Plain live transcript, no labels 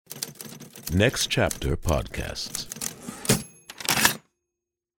Next Chapter Podcasts.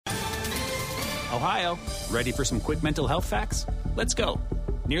 Ohio, ready for some quick mental health facts? Let's go.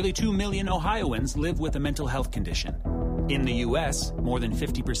 Nearly 2 million Ohioans live with a mental health condition. In the U.S., more than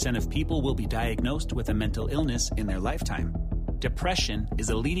 50% of people will be diagnosed with a mental illness in their lifetime. Depression is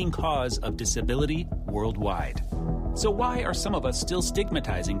a leading cause of disability worldwide. So why are some of us still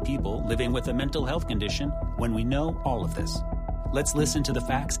stigmatizing people living with a mental health condition when we know all of this? Let's listen to the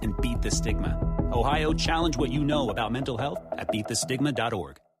facts and beat the stigma. Ohio, challenge what you know about mental health at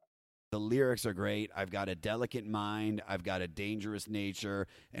beatthestigma.org. The lyrics are great. I've got a delicate mind. I've got a dangerous nature.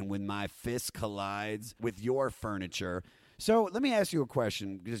 And when my fist collides with your furniture. So let me ask you a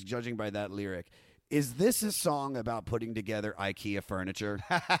question, just judging by that lyric. Is this a song about putting together IKEA furniture?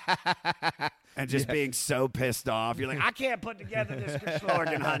 And just being so pissed off. You're like, I can't put together this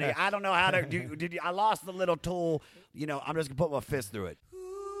organ, honey. I don't know how to. I lost the little tool. You know, I'm just going to put my fist through it.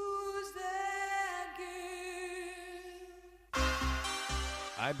 Who's that girl?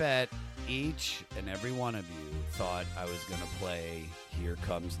 I bet each and every one of you thought I was going to play Here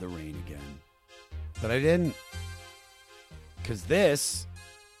Comes the Rain Again. But I didn't. Because this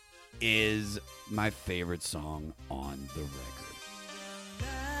is my favorite song on the record.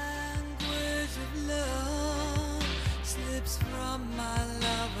 Language of love slips from my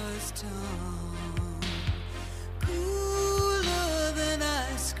lover's tongue, cooler than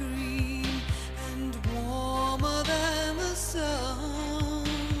ice cream and warmer than the sun.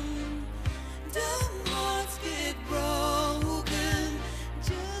 Dumb hearts get broken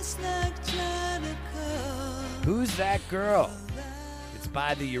just like China cups. Who's That Girl? It's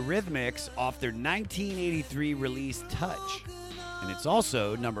by the Eurythmics off their 1983 release Touch. And it's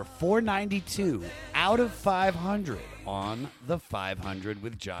also number 492 out of 500 on the 500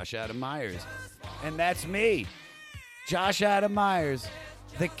 with Josh Adam Myers. And that's me, Josh Adam Myers,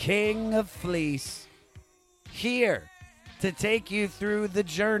 the king of fleece, here to take you through the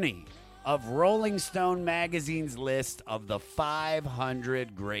journey of Rolling Stone magazine's list of the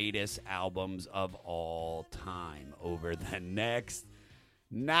 500 greatest albums of all time over the next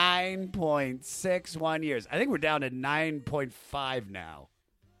 9.61 years. I think we're down to 9.5 now.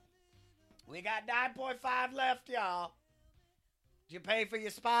 We got 9.5 left, y'all. Did you pay for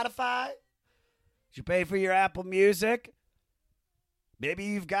your Spotify? Did you pay for your Apple Music? Maybe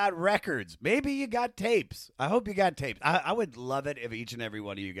you've got records. Maybe you got tapes. I hope you got tapes. I would love it if each and every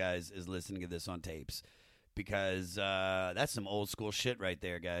one of you guys is listening to this on tapes, because that's some old school shit right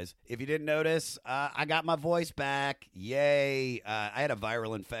there, guys. If you didn't notice, I got my voice back. Yay. I had a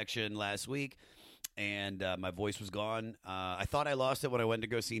viral infection last week, and my voice was gone. I thought I lost it when I went to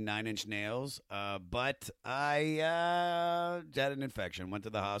go see Nine Inch Nails, but I had an infection, went to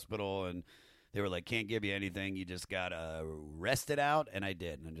the hospital, and they were like, can't give you anything. You just got to rest it out. And I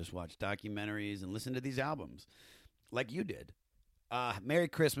did. And I just watched documentaries and listened to these albums like you did. Merry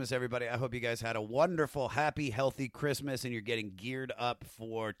Christmas, everybody. I hope you guys had a wonderful, happy, healthy Christmas, and you're getting geared up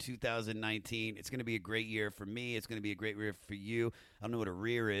for 2019. It's going to be a great year for me. It's going to be a great year for you. I don't know what a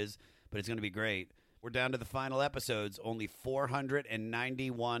rear is, but it's going to be great. We're down to the final episodes. Only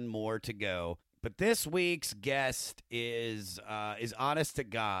 491 more to go. But this week's guest is honest to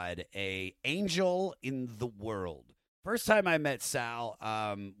God, a angel in the world. First time I met Sal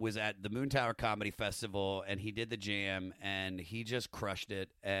was at the Moon Tower Comedy Festival, and he did the jam, and he just crushed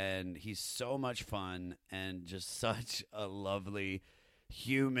it, and he's so much fun and just such a lovely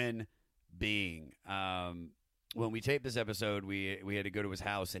human being. When we taped this episode, we had to go to his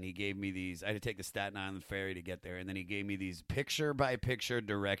house, and he gave me these. I had to take the Staten Island ferry to get there, and then he gave me these picture-by-picture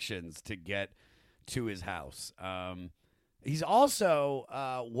directions to get to his house. He's also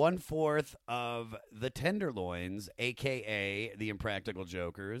 1/4 of the Tenderloins, a.k.a. the Impractical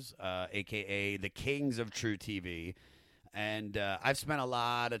Jokers, a.k.a. the Kings of True TV. And I've spent a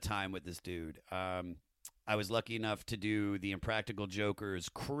lot of time with this dude. I was lucky enough to do the Impractical Jokers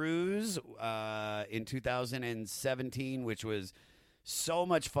cruise in 2017, which was so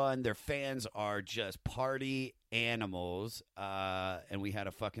much fun. Their fans are just party animals, and we had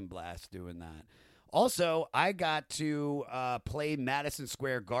a fucking blast doing that. Also, I got to play Madison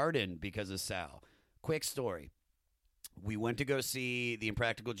Square Garden because of Sal. Quick story. We went to go see the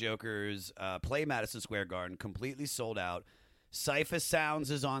Impractical Jokers play Madison Square Garden, completely sold out. Cypher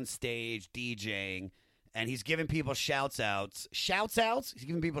Sounds is on stage DJing, and he's giving people shouts-outs. Shouts-outs? He's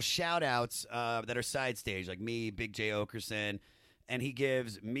giving people shout-outs that are side stage, like me, Big J. Okerson. And he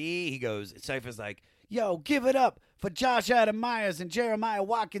goes, Cypher's like, yo, give it up for Josh Adam Myers and Jeremiah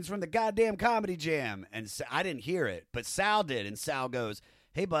Watkins from the goddamn Comedy Jam. And I didn't hear it, but Sal did. And Sal goes,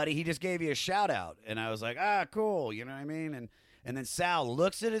 hey, buddy, he just gave you a shout out. And I was like, cool. You know what I mean? And then Sal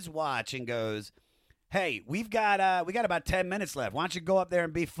looks at his watch and goes, "Hey, we got about 10 minutes left. Why don't you go up there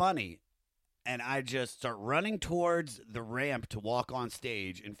and be funny?" And I just start running towards the ramp to walk on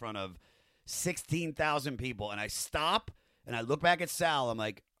stage in front of 16,000 people. And I stop and I look back at Sal. I'm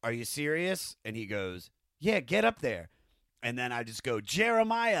like, "Are you serious?" And he goes, "Yeah, get up there." And then I just go,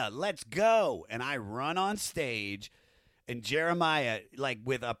 "Jeremiah, let's go." And I run on stage. And Jeremiah, like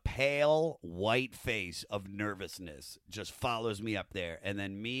with a pale white face of nervousness, just follows me up there. And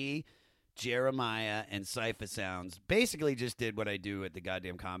then me, Jeremiah, and Cypher Sounds basically just did what I do at the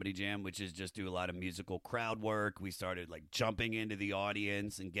goddamn Comedy Jam, which is just do a lot of musical crowd work. We started like jumping into the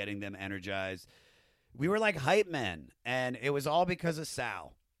audience and getting them energized. We were like hype men, and it was all because of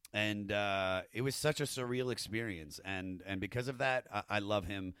Sal. And it was such a surreal experience. And because of that, I love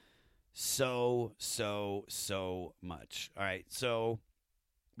him so much. All right, so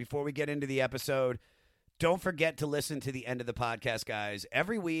before we get into the episode, don't forget to listen to the end of the podcast, guys.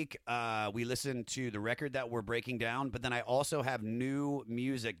 Every week we listen to the record that we're breaking down, but then I also have new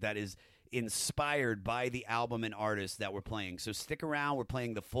music that is inspired by the album and artist that we're playing. So stick around. We're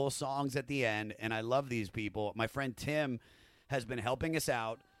playing the full songs at the end, and I love these people. My friend Tim has been helping us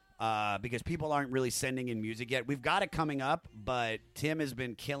out because people aren't really sending in music yet. We've got it coming up, but Tim has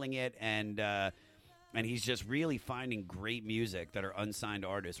been killing it, and he's just really finding great music that are unsigned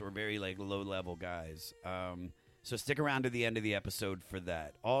artists. We're very like low-level guys. So stick around to the end of the episode for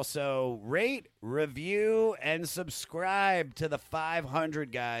that. Also, rate, review, and subscribe to the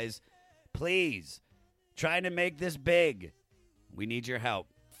 500, guys. Please. Trying to make this big. We need your help.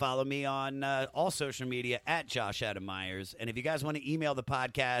 Follow me on all social media at Josh Adam Myers. And if you guys want to email the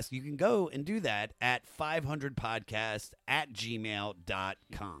podcast, you can go and do that at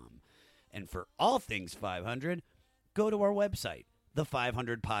 500podcast@gmail.com. And for all things 500, go to our website,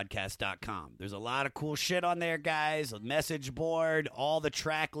 the500podcast.com. There's a lot of cool shit on there, guys. A message board, all the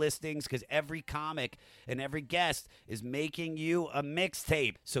track listings, because every comic and every guest is making you a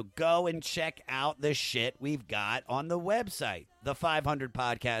mixtape. So go and check out the shit we've got on the website,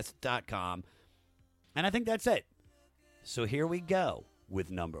 the500podcast.com. And I think that's it. So here we go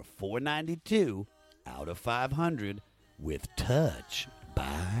with number 492 out of 500 with Touch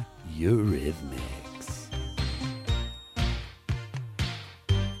by Eurythmics.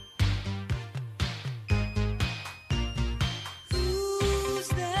 Who's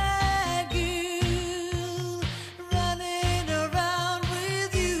that girl running around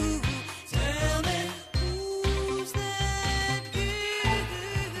with you? Tell me, who's that girl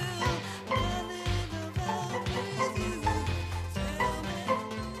running around with you? Tell me.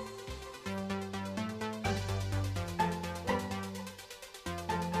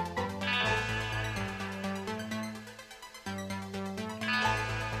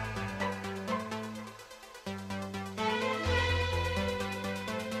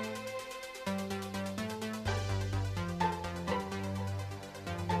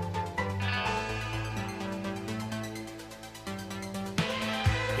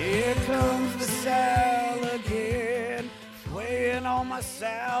 Here comes the Sal again, weighing on my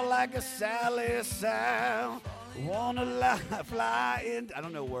Sal like a Sally Sal. Wanna fly in. I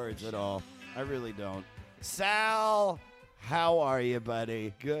don't know words at all. I really don't. Sal, how are you,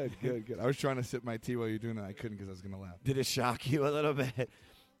 buddy? Good. I was trying to sip my tea while you were doing that. I couldn't because I was going to laugh. Did it shock you a little bit?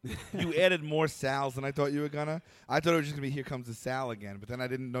 You added more Sals than I thought you were going to. I thought it was just going to be here comes the Sal again, but then I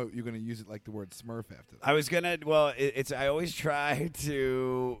didn't know you were going to use it like the word Smurf after that. I was gonna. Well, it's. I always try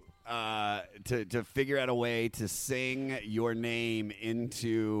to figure out a way to sing your name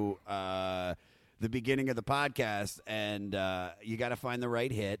into the beginning of the podcast, and you got to find the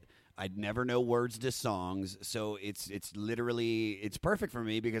right hit. I'd never know words to songs, so it's literally it's perfect for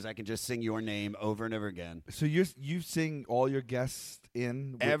me because I can just sing your name over and over again. So you sing all your guests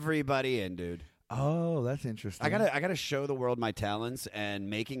in? Everybody in, dude. Oh, that's interesting. I gotta show the world my talents, and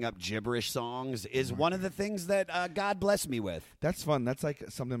making up gibberish songs is one of the things that God blessed me with. That's fun. That's like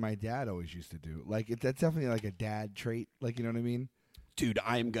something my dad always used to do. Like that's definitely like a dad trait. Like, you know what I mean? Dude,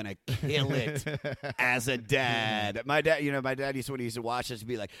 I'm gonna kill it as a dad. My dad, used to, when he used to watch us, he'd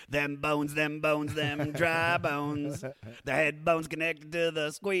be like, them bones, them dry bones. The head bones connected to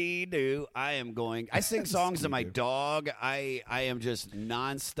the squee-doo. I sing songs to my dog. I am just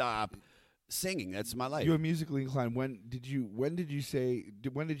nonstop singing. That's my life. You're musically inclined. When did you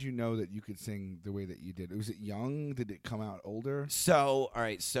know that you could sing the way that you did? Was it young? Did it come out older? So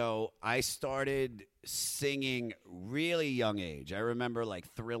I started singing really young age. I remember like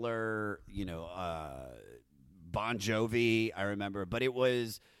Thriller, Bon Jovi, I remember, but it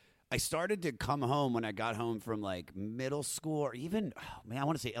was I started to come home when I got home from like middle school or even, I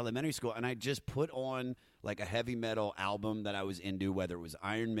want to say elementary school. And I just put on like a heavy metal album that I was into, whether it was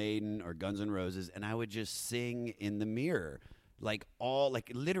Iron Maiden or Guns N' Roses. And I would just sing in the mirror. Like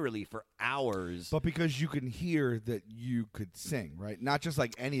literally for hours. But because you can hear that you could sing, right? Not just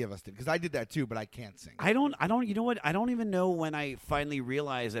like any of us did. Because I did that too, but I can't sing. I don't, you know what? I don't even know when I finally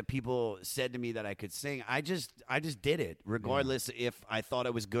realized that people said to me that I could sing. I just did it, regardless if I thought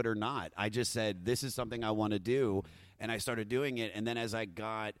it was good or not. I just said, this is something I want to do. And I started doing it. And then as I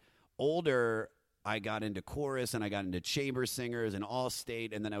got older, I got into chorus and I got into chamber singers and all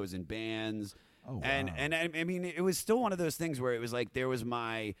state. And then I was in bands. Oh, wow. And I mean, it was still one of those things where it was like there was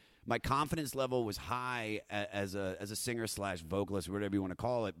my confidence level was high as a singer / vocalist, or whatever you want to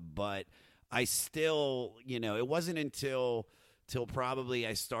call it. But I still, it wasn't until probably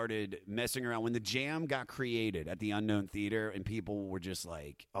I started messing around when the Jam got created at the Unknown Theater, and people were just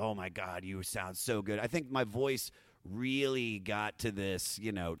like, "Oh my God, you sound so good." I think my voice really got to this,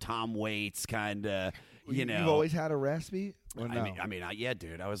 Tom Waits kind of. You've always had a raspy? Or no? I mean, yeah,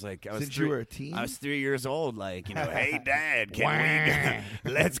 dude. I was Since you were a teen? I was 3 years old. Like, hey, Dad, can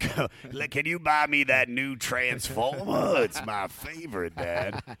we let's go? Can you buy me that new Transformer? It's my favorite,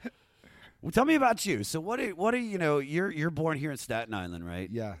 Dad. Well, tell me about you. So, what are you're born here in Staten Island, right?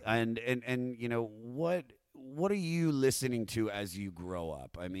 Yeah. And what are you listening to as you grow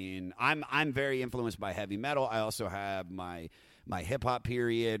up? I mean, I'm very influenced by heavy metal. I also have my hip hop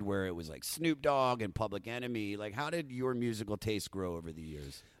period where it was like Snoop Dogg and Public Enemy. Like, how did your musical taste grow over the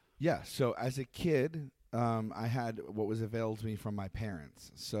years? Yeah, so as a kid, I had what was available to me from my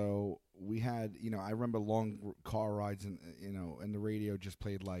parents. So we had, I remember long car rides, and and the radio just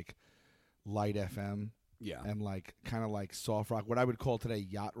played like light FM, and like kind of like soft rock, what I would call today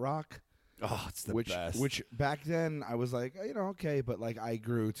yacht rock. Oh, it's the best. Which back then I was like, okay, but like I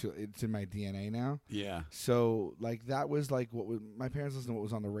grew to it's in my DNA now. Yeah. So like that was like my parents listened to what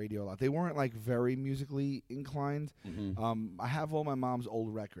was on the radio a lot. They weren't like very musically inclined. Mm-hmm. I have all my mom's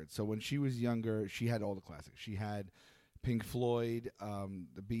old records. So when she was younger, she had all the classics. She had Pink Floyd,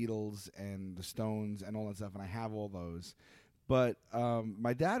 the Beatles, and the Stones, and all that stuff, and I have all those. But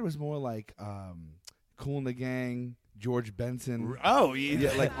my dad was more like Kool and the Gang, George Benson. Oh,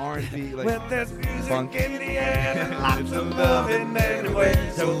 yeah, like R&B, like well, there's music funk in the air and lots of love in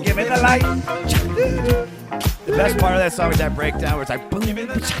anyway. So give me the light. The best part of that song is that breakdown where it's like boom.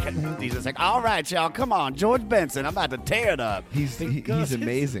 He's just like, all right, y'all, come on, George Benson, I'm about to tear it up. He's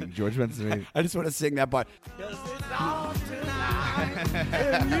amazing. George Benson's amazing. I just want to sing that part.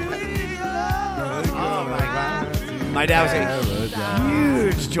 Oh my God. My dad was a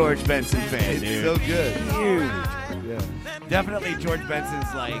huge George Benson fan, dude. So good. Huge. Yeah. Definitely George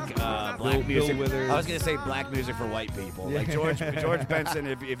Benson's like black music. Bill I was going to say black music for white people. Like George Benson,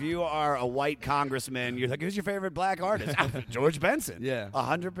 if you are a white congressman, you're like, who's your favorite black artist? George Benson. Yeah.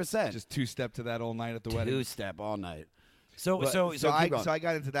 100%. Just two-step to that all night at the wedding. Two-step all night. So I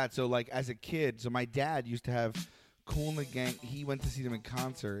got into that. So like as a kid, so my dad used to have Kool and the Gang. He went to see them in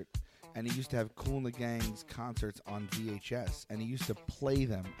concert. And he used to have Kool and the Gang's concerts on VHS, and he used to play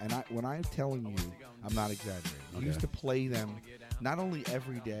them. And when I'm telling you, I'm not exaggerating. He used to play them not only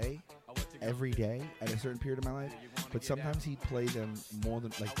every day at a certain period of my life, but sometimes he'd play them more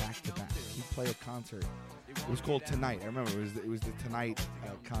than like back to back. He'd play a concert. It was called Tonight. I remember it was the Tonight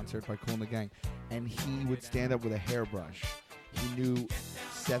concert by Kool and the Gang, and he would stand up with a hairbrush. He knew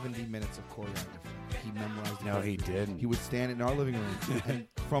 70 minutes of choreography. He memorized it. No, he didn't. He would stand in our living room, and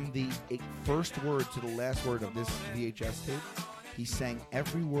from the first word to the last word of this VHS tape, he sang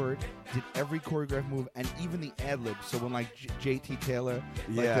every word, did every choreographed move, and even the ad-libs. So when like J.T. Taylor,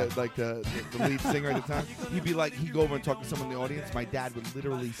 like the lead singer at the time, he'd go over and talk to someone in the audience. My dad would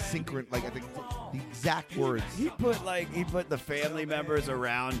literally like I think the exact words. He put the family members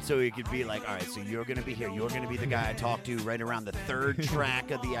around so he could be like, all right, so you're gonna be here. You're gonna be the guy I talk to right around the third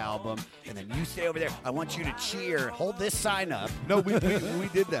track of the album, and then you stay over there. I want you to cheer. Hold this sign up. No, we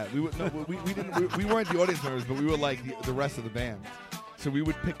did that. We didn't. We weren't the audience members, but we were like the rest of the band. So we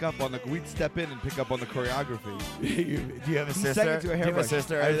would we'd step in and pick up on the choreography. Do you have a sister? Do you have a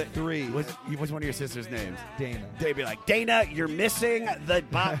sister? I have 3. What's one of your sister's names? Dana. They'd be like, Dana, you're missing the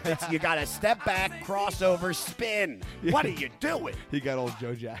you got to step back, crossover, spin. Yeah. What are you doing? He got old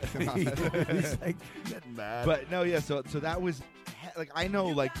Joe Jackson on it. He's like getting mad. But no, yeah. So that was like I know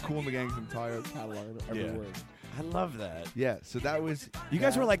like Kool and the Gang's entire catalog, every word. I love that. Yeah, so that was... You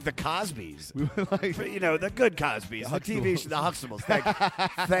guys were like the Cosbys. We were like... the good Cosbys. The TV show, the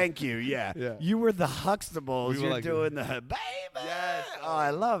Huxtables. Thank you, yeah. You were the Huxtables. You're like doing the... Baby! Yes. Oh,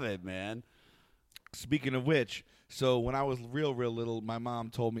 I love it, man. Speaking of which, so when I was real little, my mom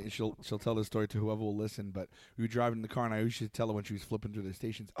told me, and she'll tell this story to whoever will listen, but we were driving in the car, and I used to tell her when she was flipping through the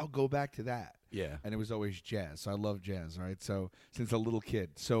stations, "Oh, go back to that." Yeah. And it was always jazz. So I love jazz, right? So since a little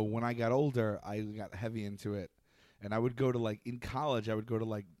kid. So when I got older, I got heavy into it. And I would go to, like, in college, I would go to,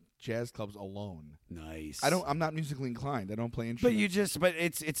 like, jazz clubs alone. Nice. I'm not musically inclined. I don't play instruments. But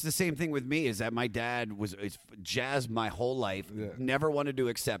it's the same thing with me. Is that my dad was jazz my whole life. Yeah. Never wanted to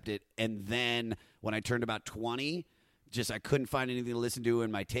accept it, and then when I turned about 20, I couldn't find anything to listen to in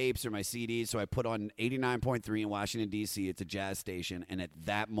my tapes or my CDs. So I put on 89.3 in Washington D.C. It's a jazz station, and at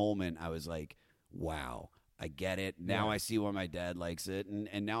that moment, I was like, wow. I get it. Now I see why my dad likes it,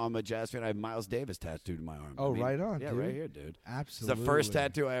 and now I'm a jazz fan. I have Miles Davis tattooed to my arm. Oh, right on, yeah, dude. right here, dude. Absolutely. It's the first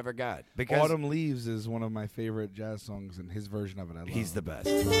tattoo I ever got. Because Autumn Leaves is one of my favorite jazz songs, and his version of it I love. he's the best.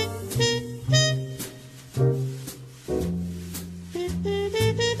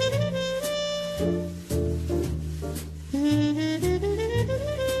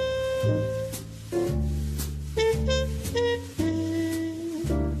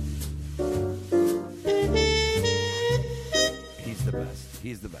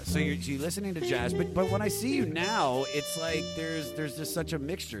 He's the best. So you're listening to jazz, but when I see you now, it's like there's just such a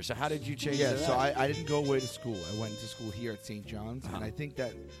mixture. So how did you change that? So I didn't go away to school. I went to school here at St. John's, and I think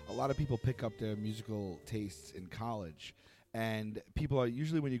that a lot of people pick up their musical tastes in college. And people are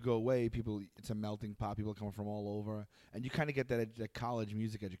usually, when you go away, it's a melting pot. People come from all over, and you kind of get that college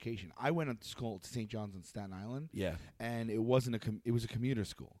music education. I went to school to St. John's on Staten Island, and it wasn't it was a commuter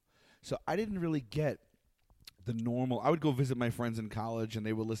school, so I didn't really get the normal. I would go visit my friends in college, and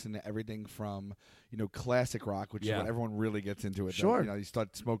they would listen to everything from, classic rock, which is what everyone really gets into it. Sure. Then, you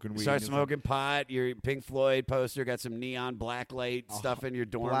start smoking weed. Start smoking pot. Your Pink Floyd poster got some neon black light stuff in your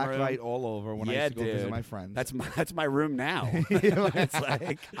dorm room. Black light all over when I used to go visit my friends. That's my room now. It's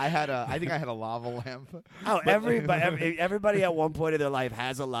like I think I had a lava lamp. Oh, everybody at one point in their life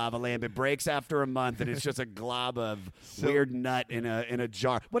has a lava lamp. It breaks after a month, and it's just a glob of weird nut in a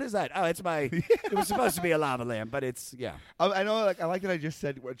jar. What is that? Oh, it's my. It was supposed to be a lava lamp, but it's I know. I like that I just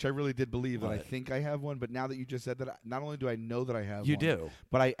said, which I really did believe that I think I have one. But now that you just said that, not only do I know that I have you one, do,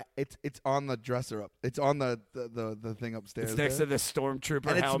 but it's on the dresser up. It's on the thing upstairs. It's next to the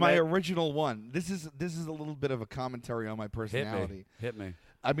stormtrooper and helmet. It's my original one. This is a little bit of a commentary on my personality. Hit me.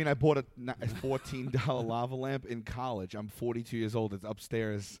 I mean, I bought a $14 lava lamp in college. I'm 42 years old. It's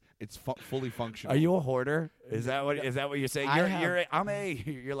upstairs. It's fully functional. Are you a hoarder? Is that what you're saying? I'm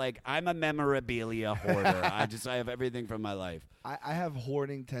a memorabilia hoarder. I have everything from my life. I have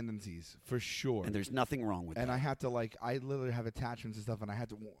hoarding tendencies for sure. And there's nothing wrong with that. And I have to I literally have attachments and stuff, and I had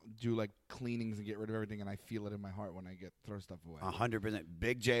to do cleanings and get rid of everything, and I feel it in my heart when I throw stuff away. 100%.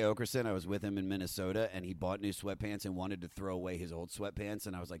 Big Jay Okerson, I was with him in Minnesota, and he bought new sweatpants and wanted to throw away his old sweatpants,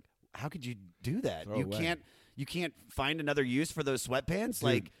 and I was like, how could you do that? You can't find another use for those sweatpants?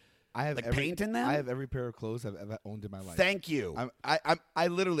 Dude, I have paint in them? I have every pair of clothes I've ever owned in my life. Thank you. I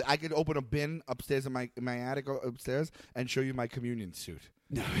literally could open a bin upstairs in my attic upstairs and show you my communion suit.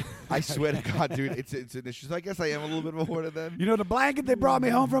 No, I swear to God, dude, it's an issue. So I guess I am a little bit of a hoarder then. The blanket they brought me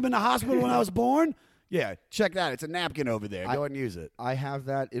home from in the hospital when I was born? Yeah, check that. It's a napkin over there. Go and use it. I have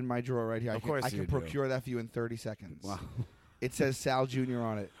that in my drawer right here. Of course I can procure that for you in 30 seconds. Wow. It says Sal Jr.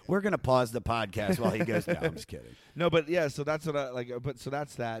 on it. We're gonna pause the podcast while he goes. No, I'm just kidding. No, but yeah, so that's what I like. But so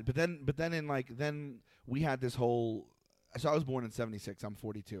that's that. But then we had this whole. So I was born in '76. I'm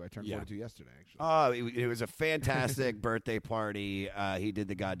 42. I turned 42 yesterday, actually. Oh, it was a fantastic birthday party. He did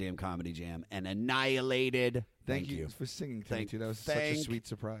the goddamn comedy jam and annihilated. Thank you for singing to me, too. That was such a sweet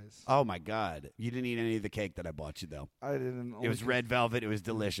surprise. Oh, my God. You didn't eat any of the cake that I bought you, though. I didn't. It was red velvet. It was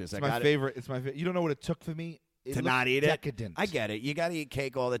delicious. It's my favorite. It's my favorite. You don't know what it took for me to not eat decadent. it? I get it. You got to eat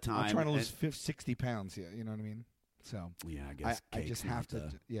cake all the time. I'm trying to lose 60 pounds here. You know what I mean? So yeah, I guess I just have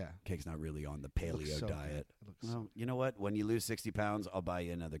to. Cake's not really on the paleo diet. Well, you know what? When you lose 60 pounds, I'll buy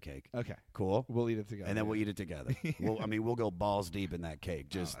you another cake. Okay, cool. We'll eat it together, and then we'll eat it together. We'll go balls deep in that cake.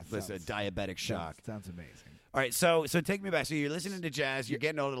 Just a diabetic shock. Sounds amazing. All right, so take me back. So you're listening to jazz. You're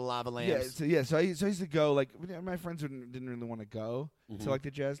getting all the lava lamps. So I used to go my friends didn't really want to go to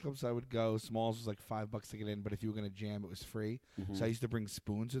the jazz clubs. So I would go. Smalls was $5 to get in, but if you were gonna jam, it was free. So I used to bring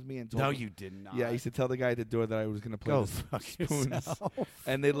spoons with me. And no, you did not. Yeah, I used to tell the guy at the door that I was gonna play spoons,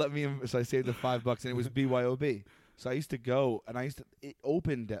 and they let me in. So I saved the $5, and it was BYOB. So I used to go, and it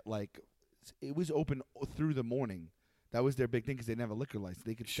opened at it was open through the morning. That was their big thing because they didn't have a liquor license.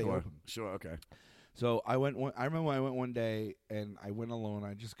 They could stay open. Sure, okay. So I remember I went one day, and I went alone.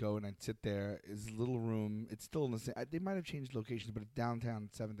 I'd just go and I'd sit there. It's a little room. It's still in the same. They might have changed locations, but it's downtown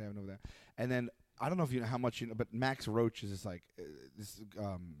 7th Avenue over there. And then I don't know if you know how much you know, but Max Roach is this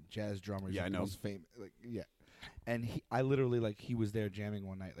jazz drummer. He's Yeah, I know. Most famous, and I literally he was there jamming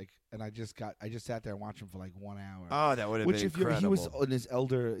one night, and I just sat there and watched him for 1 hour. Oh, that would have been incredible. He was in his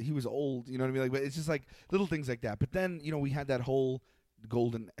he was old, you know what I mean? But it's just little things like that. But then we had that whole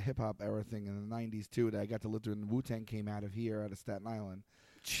golden hip hop era thing in the '90s too that I got to live through. And Wu-Tang came out of Staten Island.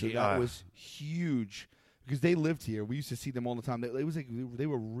 So that was huge. Because they lived here, we used to see them all the time. It was they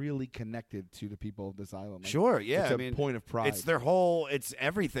were really connected to the people of this island. Sure, yeah. It's a point of pride. It's it's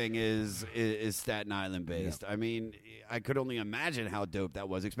everything is Staten Island based. Yeah. I mean, I could only imagine how dope that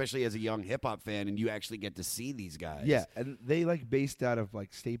was, especially as a young hip hop fan, and you actually get to see these guys. Yeah, and they based out of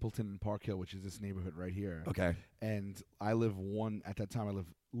Stapleton and Park Hill, which is this neighborhood right here. Okay. And I live at that time I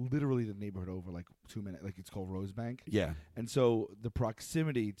lived literally the neighborhood over 2 minutes, it's called Rosebank. Yeah. And so the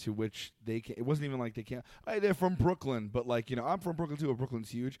proximity to which they came, it wasn't even like they came, hey, they're from Brooklyn, but I'm from Brooklyn too, but Brooklyn's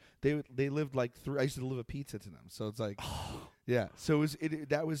huge. They lived I used to deliver pizza to them. So it's yeah. So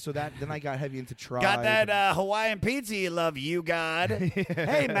then I got heavy into Tribe. Got that Hawaiian pizza you love, you God.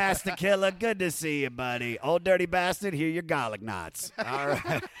 Hey, Master Killer, good to see you, buddy. Old dirty bastard, here are your garlic knots. All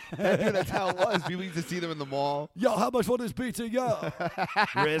right. That's how it was. People used to see them in the mall. Yo, how much for this pizza, yo?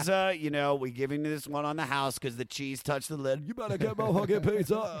 RZA, we giving you this one on the house because the cheese touched the lid. You better get more fucking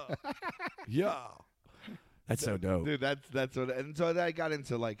pizza. Yeah. That's so dope. Dude, that's what, and so I got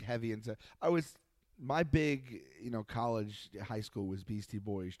into heavy into, my big, college, high school was Beastie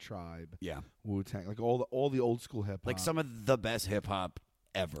Boys, Tribe, Wu-Tang, all the old school hip hop. Some of the best hip hop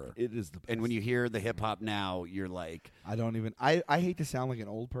ever. It is the best. And when you hear the hip hop now, you're like, I don't even. I hate to sound like an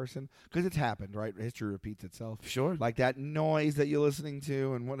old person because it's happened, right? History repeats itself. Sure. That noise that you're listening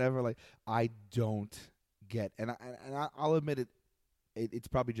to and whatever. I don't get, and I'll admit it. It's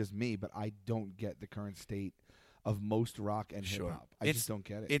probably just me, but I don't get the current state of most rock and hip hop. I just don't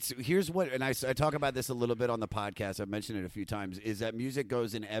get it. Here's what, and I talk about this a little bit on the podcast. I've mentioned it a few times. Is that music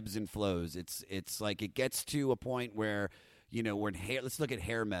goes in ebbs and flows. It's it gets to a point where, we're in let's look at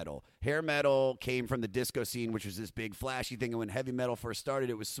hair metal. Hair metal came from the disco scene, which was this big flashy thing. And when heavy metal first started,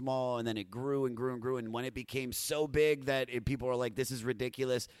 it was small, and then it grew and grew and grew. And when it became so big that people are like, this is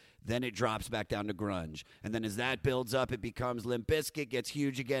ridiculous, then it drops back down to grunge. And then as that builds up, it becomes Limp Bizkit, gets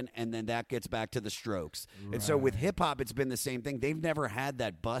huge again, and then that gets back to the Strokes. Right. And so with hip-hop, it's been the same thing. They've never had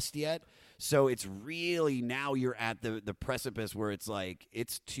that bust yet. So it's really, now you're at the precipice where it's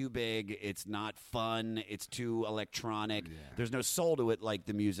it's too big, it's not fun, it's too electronic. Yeah. There's no soul to it like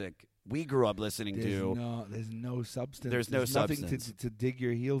the music we grew up listening to. There's no substance. There's no nothing substance to dig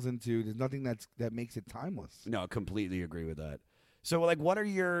your heels into. There's nothing that makes it timeless. No, completely agree with that. So, what are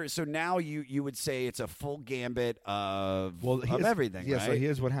your? So now you would say it's a full gambit of everything, yeah, right? So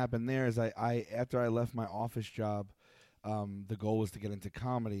here's what happened. There is I after I left my office job, the goal was to get into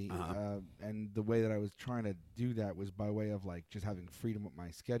comedy, and the way that I was trying to do that was by way of just having freedom with my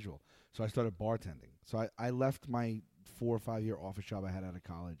schedule. So I started bartending. So I left my 4 or 5 year office job I had out of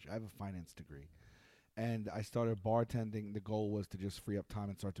college. I have a finance degree. And I started bartending. The goal was to just free up time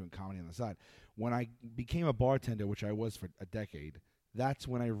and start doing comedy on the side. When I became a bartender, which I was for a decade, that's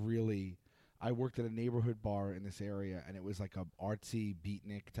when I worked at a neighborhood bar in this area, and it was like a artsy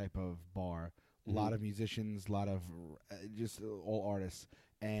beatnik type of bar. A lot of musicians, a lot of just all artists.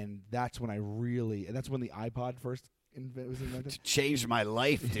 And that's when that's when the iPod first was invented. Changed my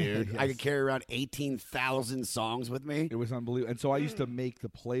life, dude. Yes. I could carry around 18,000 songs with me. It was unbelievable. And so I used to make the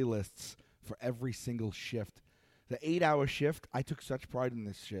playlists for every single shift. The 8-hour shift, I took such pride in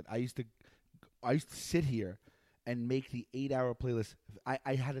this shit. I used to sit here and make the 8-hour playlist.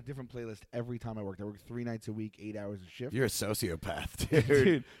 I had a different playlist every time I worked. I worked 3 nights a week, 8 hours a shift. You're a sociopath, dude.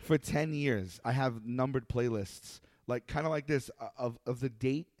 Dude, for 10 years, I have numbered playlists, kind of like this, of the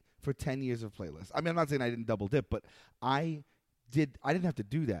date for 10 years of playlists. I mean, I'm not saying I didn't double dip, but I didn't have to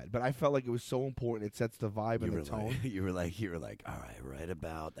do that, but I felt like it was so important. It sets the vibe and the tone. You were like, all right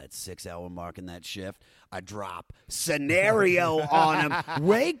about that 6-hour mark in that shift, I drop Scenario on them.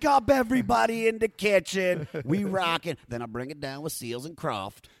 Wake up, everybody in the kitchen. We rocking. Then I bring it down with Seals and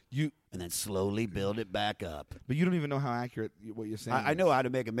Croft. And then slowly build it back up. But you don't even know how accurate what you're saying. I know how to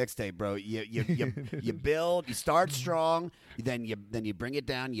make a mixtape, bro. You build, you start strong, then you bring it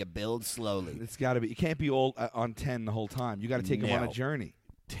down, you build slowly. It's got to be. You can't be all on 10 the whole time. You got to take them on a journey.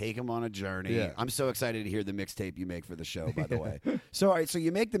 Take them on a journey. Yeah. I'm so excited to hear the mixtape you make for the show, by the way. So, all right, so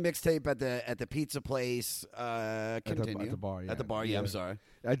you make the mixtape at the pizza place. Continue. At the bar, yeah. At the bar, yeah. I'm sorry.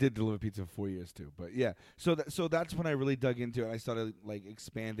 I did deliver pizza for 4 years too, but yeah. So that's when I really dug into it. I started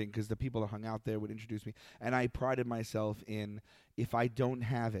expanding because the people that hung out there would introduce me, and I prided myself in if I don't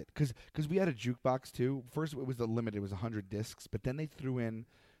have it, because we had a jukebox too. First, it was the limit; it was 100 discs, but then they threw in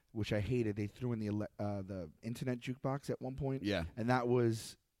which I hated. They threw in the internet jukebox at one point. Yeah. And that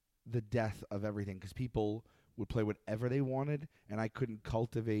was the death of everything because people would play whatever they wanted, and I couldn't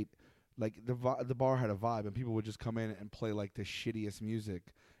cultivate. Like, the bar had a vibe, and people would just come in and play, like, the shittiest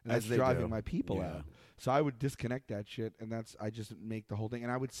music. And that's driving my people out. So I would disconnect that shit, and I just make the whole thing.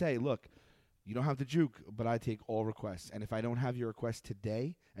 And I would say, look, you don't have to juke, but I take all requests. And if I don't have your request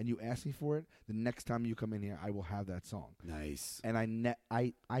today and you ask me for it, the next time you come in here, I will have that song. Nice. And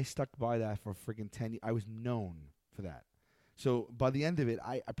I stuck by that for freaking 10 years. I was known for that. So by the end of it,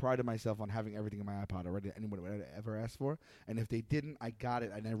 I prided myself on having everything in my iPod already that anyone would ever ask for. And if they didn't, I got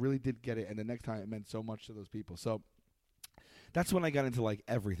it, and I really did get it. And the next time, it meant so much to those people. So that's when I got into, like,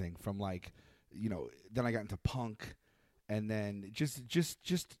 everything from, like, then I got into punk, and then just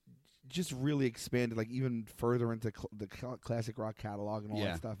really expanded, like, even further into the classic rock catalog and all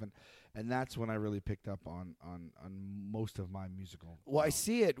that stuff. And that's when I really picked up on most of my musical. Well, I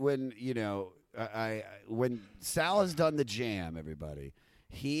see it when, when Sal has done the jam, everybody.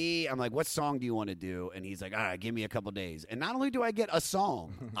 I'm like, what song do you want to do? And he's like, all right, give me a couple days. And not only do I get a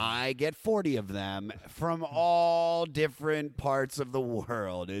song, I get 40 of them from all different parts of the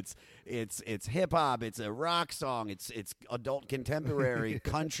world. It's hip hop, it's a rock song, it's adult contemporary,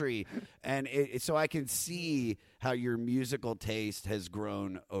 country, and so I can see how your musical taste has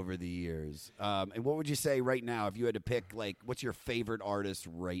grown over the years. And what would you say right now if you had to pick, like, what's your favorite artist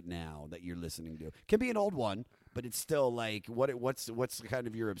right now that you're listening to? Can be an old one. But it's still like what's kind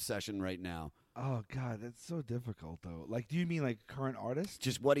of your obsession right now? Oh God, that's so difficult though. Like, do you mean like current artists?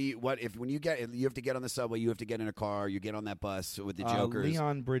 Just when you have to get on the subway, you have to get in a car, you get on that bus with the Jokers.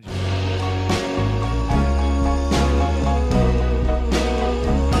 Leon Bridges.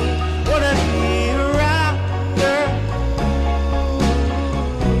 Wanna be around, girl.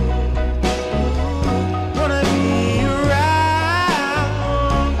 Wanna be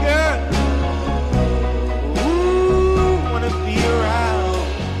around, girl. Ooh, wanna be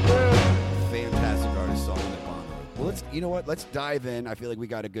around, girl. Fantastic artist song that Bono. Well, you know what? Let's dive in. I feel like we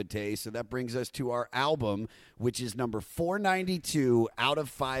got a good taste. So that brings us to our album, which is number 492 out of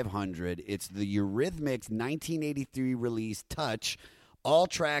 500. It's the Eurythmics 1983 release, Touch. All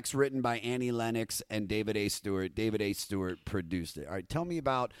tracks written by Annie Lennox and David A. Stewart. David A. Stewart produced it. All right, tell me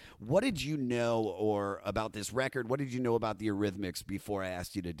about, what did you know about this record? What did you know about the Eurythmics before I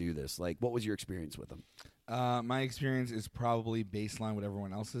asked you to do this? Like, what was your experience with them? My experience is probably baseline what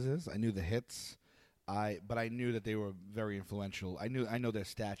everyone else's is. I knew the hits, but I knew that they were very influential. I know their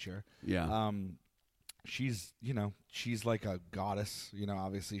stature. Yeah. She's like a goddess.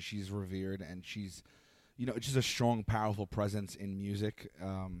 Obviously she's revered, and she's, just a strong, powerful presence in music.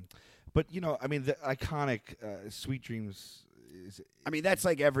 But the iconic "Sweet Dreams" is. That's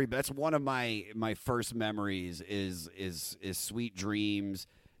like that's one of my first memories is "Sweet Dreams."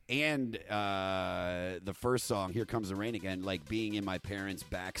 And the first song, "Here Comes the Rain Again," like being in my parents'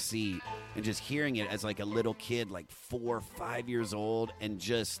 back seat and just hearing it as like a little kid, like 4 or 5 years old, and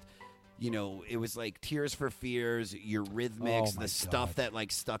just, it was like Tears for Fears, Eurythmics, the stuff that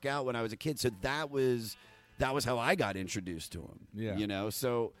like stuck out when I was a kid. So that was how I got introduced to him. Yeah.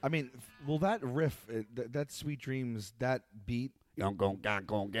 So that riff, that "Sweet Dreams," that beat. It's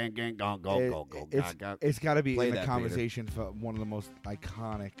got to be in the conversation for one of the most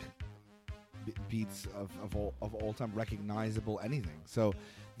iconic beats of all time, recognizable anything. So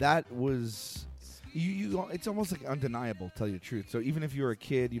that was it's almost like undeniable, to tell you the truth. So even if you're a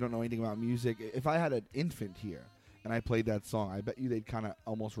kid, you don't know anything about music. If I had an infant here and I played that song, I bet you they'd kind of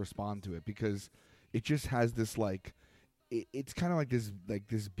almost respond to it, because it just has this like. It's kind of like this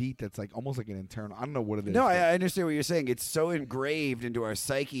beat that's like almost like an internal. I don't know what it is. No, I understand what you're saying. It's so engraved into our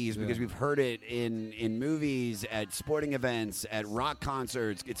psyches because we've heard it in movies, at sporting events, at rock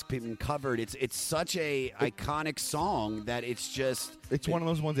concerts. It's been covered. It's such a iconic song that it's just. It's one of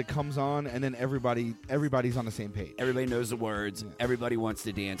those ones that comes on and then everybody's on the same page. Everybody knows the words. Yeah. Everybody wants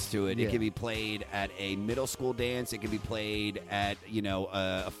to dance to it. Yeah. It can be played at a middle school dance. It can be played at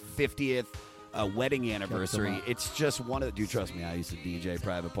a 50th. A wedding anniversary. It's just one of the. Do you trust me? I used to DJ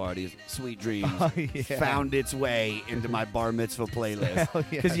private parties. "Sweet Dreams" found its way into my bar mitzvah playlist.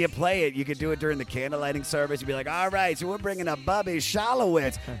 Because you play it, you could do it during the candlelighting service. You'd be like, all right, so we're bringing up Bubby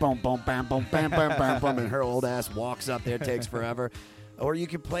Shalowitz. Boom, boom, bam, boom, bam, bam, bam, bam. And her old ass walks up there, takes forever. Or you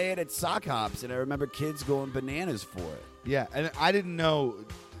could play it at sock hops, and I remember kids going bananas for it. Yeah, and I didn't know.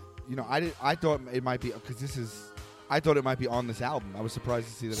 I thought it might be, because I thought it might be on this album. I was surprised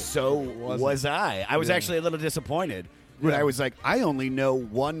to see that. So was I. I was actually a little disappointed. when I was like, I only know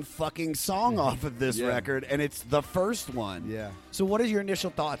one fucking song off of this record, and it's the first one. Yeah. So what is your initial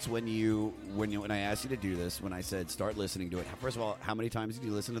thoughts when I asked you to do this, when I said start listening to it? First of all, how many times did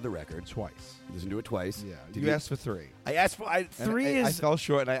you listen to the record? Twice. You listened to it twice? Yeah. Did You asked for 3. I asked for three. I fell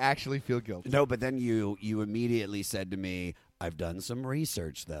short, and I actually feel guilty. No, but then you immediately said to me, I've done some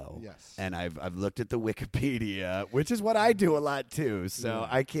research, though. Yes. And I've looked at the Wikipedia, which is what I do a lot, too. So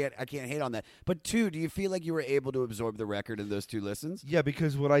I can't hate on that. But, 2, do you feel like you were able to absorb the record in those 2 listens? Yeah,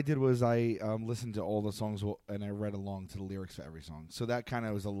 because what I did was I listened to all the songs and I read along to the lyrics for every song. So that kind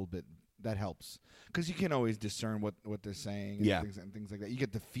of was a little bit, that helps. Because you can always discern what they're saying and things like that. You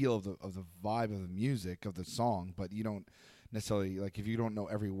get the feel of the vibe of the music, of the song, but you don't necessarily, like, if you don't know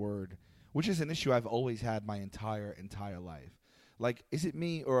every word, which is an issue I've always had my entire life. Like, is it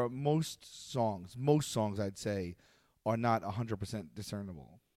me or most songs I'd say are not 100%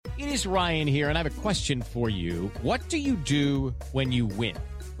 discernible? It is Ryan here, and I have a question for you. What do you do when you win?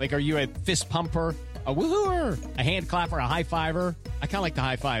 Like, are you a fist pumper, a woohooer, a hand clapper, a high fiver? I kind of like the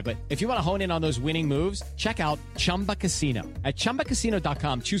high five, but if you want to hone in on those winning moves, check out Chumba Casino. At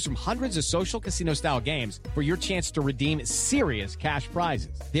ChumbaCasino.com, choose from hundreds of social casino-style games for your chance to redeem serious cash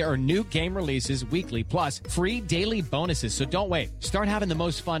prizes. There are new game releases weekly, plus free daily bonuses, so don't wait. Start having the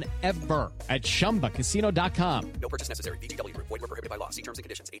most fun ever at ChumbaCasino.com. No purchase necessary. VGW Group. Void where prohibited by law. See terms and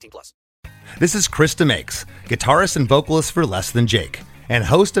conditions. 18+. This is Krista Makes, guitarist and vocalist for Less Than Jake, and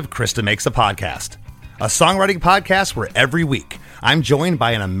host of Krista Makes a Podcast, a songwriting podcast where every week I'm joined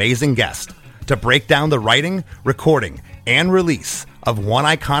by an amazing guest to break down the writing, recording, and release of one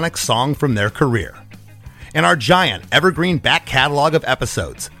iconic song from their career. In our giant evergreen back catalog of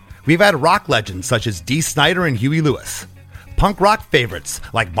episodes, we've had rock legends such as Dee Snider and Huey Lewis, punk rock favorites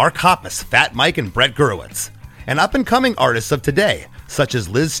like Mark Hoppus, Fat Mike, and Brett Gurewitz, and up-and-coming artists of today such as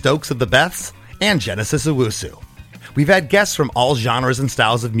Liz Stokes of the Beths and Genesis Owusu. We've had guests from all genres and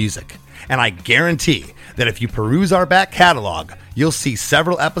styles of music, and I guarantee that if you peruse our back catalog, you'll see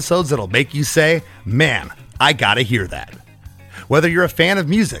several episodes that'll make you say, man, I gotta hear that. Whether you're a fan of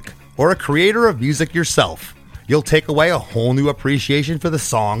music or a creator of music yourself, you'll take away a whole new appreciation for the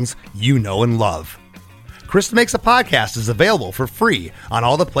songs you know and love. Krista Makes a Podcast is available for free on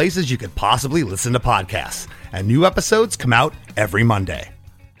all the places you could possibly listen to podcasts, and new episodes come out every Monday.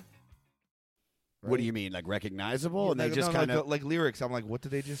 What do you mean, like recognizable? And they just kind of like lyrics. I'm like, what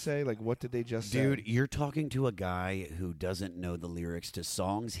did they just say? Like, what did they just say? Dude, you're talking to a guy who doesn't know the lyrics to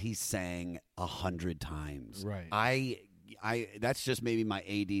songs he sang 100 times. Right. I that's just maybe my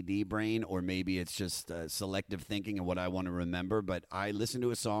ADD brain, or maybe it's just selective thinking and what I want to remember. But I listen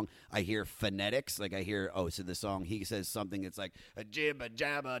to a song, I hear phonetics, like I hear, so the song, he says something, it's like a jibba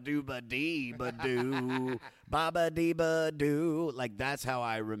jabba dooba dee ba doo, baba dee ba doo. Like that's how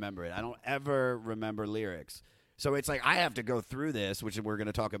I remember it. I don't ever remember lyrics. So it's like I have to go through this, which we're going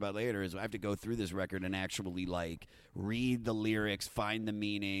to talk about later, is I have to go through this record and actually like read the lyrics, find the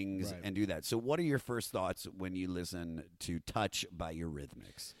meanings, and do that. So what are your first thoughts when you listen to Touch by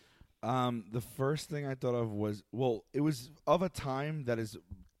Eurythmics? The first thing I thought of was, it was of a time that is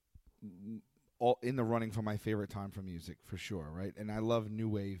all in the running for my favorite time for music, for sure, right? And I love new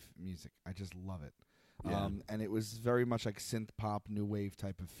wave music. I just love it. Yeah. And it was very much like synth pop, new wave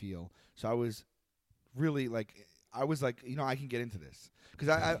type of feel. So I was really like, I can get into this. Because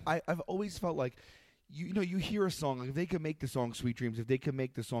I've always felt like, you hear a song, like if they could make the song Sweet Dreams, if they could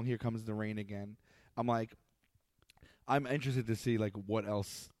make the song Here Comes the Rain Again, I'm interested to see like what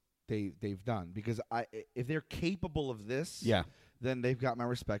else they've done. Because if they're capable of this, then they've got my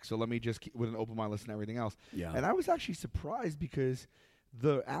respect. So let me just keep with an open mind listen to everything else. Yeah. And I was actually surprised because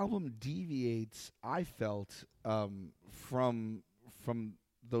the album deviates, I felt, from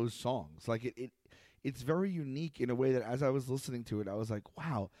those songs. Like it's very unique in a way that as I was listening to it, I was like,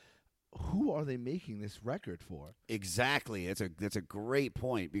 wow, who are they making this record for? Exactly. It's a great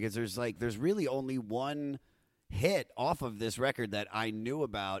point, because there's really only one hit off of this record that I knew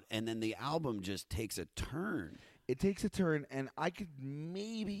about, and then the album just takes a turn. It takes a turn, and I could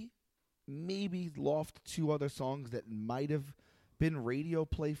maybe loft 2 other songs that might have been radio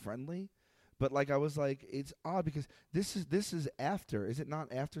play friendly. But like I was like, it's odd because this is after. Is it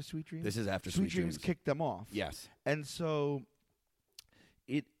not after Sweet Dreams? This is after Sweet Dreams kicked them off. Yes. And so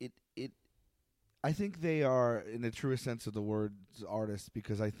it I think they are, in the truest sense of the word, artists,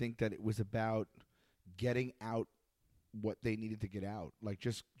 because I think that it was about getting out what they needed to get out. Like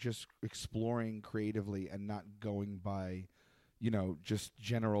just exploring creatively and not going by, just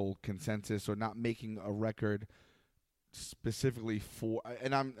general consensus, or not making a record specifically for,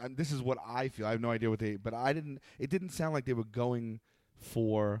 and I'm this is what I feel. I have no idea what it didn't sound like they were going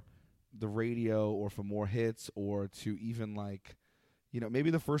for the radio or for more hits or to even like, maybe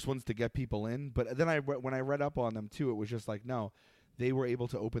the first ones to get people in. But then when I read up on them too, it was just like, no, they were able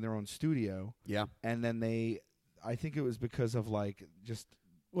to open their own studio. Yeah. And then I think it was because of like just.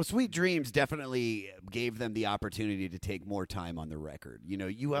 Well, Sweet Dreams definitely gave them the opportunity to take more time on the record.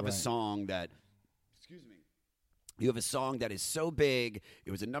 You have a song that, you have a song that is so big,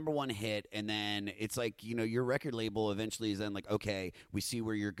 it was a #1 hit, and then it's like, your record label eventually is then like, okay, we see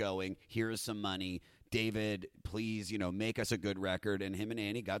where you're going, here is some money, David, please, make us a good record. And him and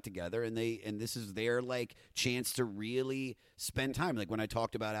Annie got together, and this is their like chance to really spend time. Like when I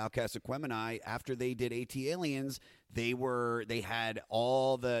talked about Outcast Aquemini, after they did AT Aliens, they had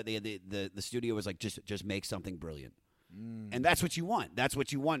all the studio was like, just make something brilliant. And that's what you want. That's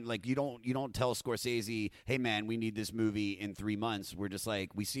what you want. Like you don't tell Scorsese, hey man, we need this movie in 3 months. We're just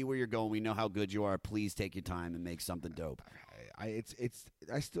like, we see where you're going. We know how good you are. Please take your time and make something dope.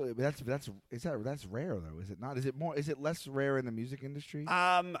 That's rare though, is it not? Is it less rare in the music industry?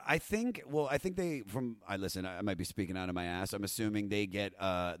 I think I might be speaking out of my ass. I'm assuming they get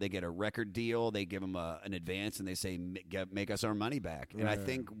a record deal, they give them an advance, and they say make us our money back. And I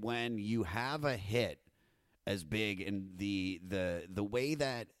think when you have a hit as big, and the way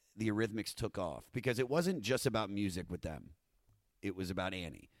that the Eurythmics took off, because it wasn't just about music with them, it was about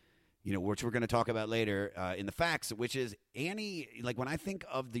Annie. Which we're going to talk about later in the facts, which is Annie. Like when I think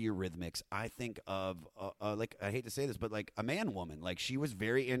of the Eurythmics, I think of like, I hate to say this, but like a man woman. Like she was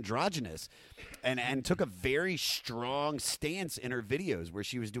very androgynous, and took a very strong stance in her videos where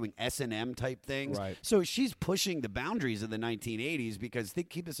she was doing S&M type things. Right. So she's pushing the boundaries of the 1980s because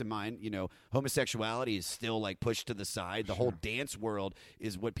keep this in mind. Homosexuality is still like pushed to the side. The whole dance world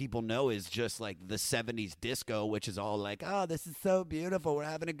is what people know is just like the 70s disco, which is all like, oh, this is so beautiful. We're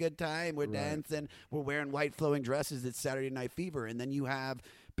having a good time. We're dancing. We're wearing white flowing dresses. It's Saturday Night Fever. And then you have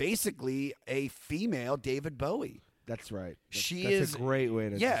basically a female David Bowie. That's right. That's a great way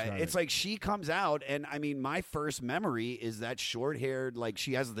to describe it's it. like she comes out, and I mean, my first memory is that short-haired, like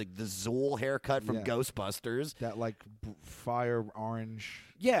she has the Zool haircut from Ghostbusters. That like fire orange.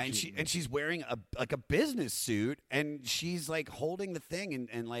 Yeah, and she's wearing a business suit, and she's like holding the thing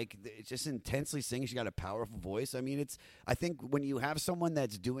and like it's just intensely singing. She got a powerful voice. I mean, I think when you have someone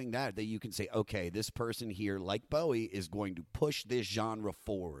that's doing that you can say, okay, this person here, like Bowie, is going to push this genre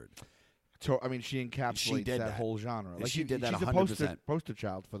forward. I mean, she encapsulates that whole genre. Like she did that 100%. She's a poster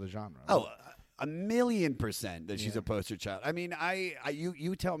child for the genre. Oh, 1,000,000% that she's a poster child. I mean,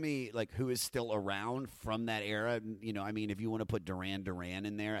 you tell me like who is still around from that era. I mean, if you want to put Duran Duran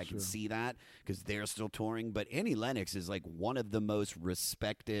in there, I can see that because they're still touring. But Annie Lennox is like one of the most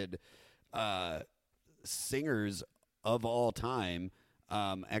respected singers of all time.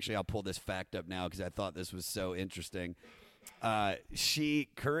 Actually, I'll pull this fact up now because I thought this was so interesting. She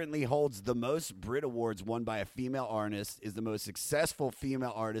currently holds the most Brit Awards won by a female artist, is the most successful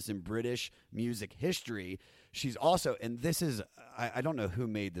female artist in British music history. She's also, and this is, I don't know who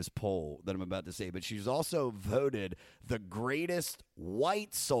made this poll that I'm about to say, but she's also voted the greatest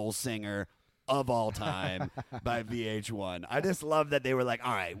white soul singer of all time by VH1. I just love that they were like,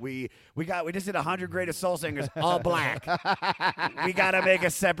 all right, we just did 100 greatest soul singers, all black. We got to make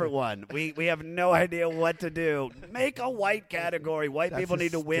a separate one. We have no idea what to do. Make a white category. White people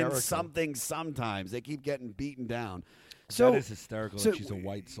need to win something sometimes. They keep getting beaten down. That is hysterical that she's a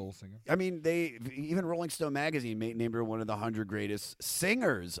white soul singer. I mean, even Rolling Stone magazine named her one of the 100 greatest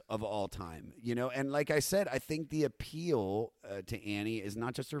singers of all time. And like I said, I think the appeal to Annie is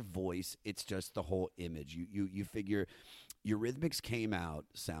not just her voice; it's just the whole image. You figure Eurythmics came out,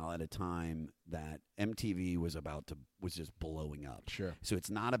 Sal, at a time that MTV was just blowing up. Sure. So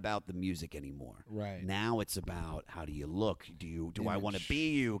it's not about the music anymore. Right. Now it's about how do you look? Do I want to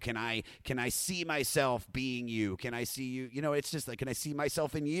be you? Can I see myself being you? Can I see you? It's just like, can I see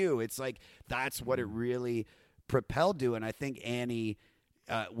myself in you? It's like that's what it really propelled to. And I think Annie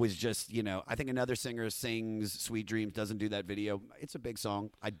was just, I think another singer sings Sweet Dreams, doesn't do that video. It's a big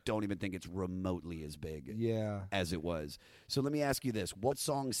song. I don't even think it's remotely as big as it was. So let me ask you this. What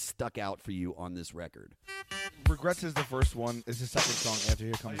song stuck out for you on this record? Regrets is the first one. It's the second song after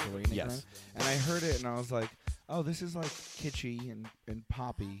Here Comes the Rain. Yes. And I heard it and I was like, oh, this is like kitschy and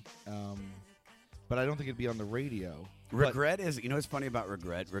poppy. But I don't think it'd be on the radio. Regret is, what's funny about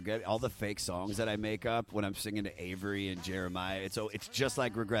Regret, all the fake songs that I make up when I'm singing to Avery and Jeremiah, it's just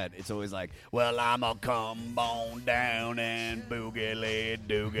like Regret. It's always like, well, I'm a come on down and boogly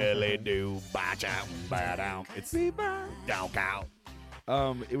doogly doo, ba down. It's down cow.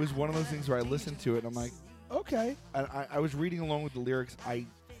 It was one of those things where I listened to it and I'm like, okay. And I was reading along with the lyrics. I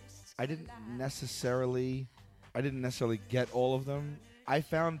didn't necessarily get all of them. I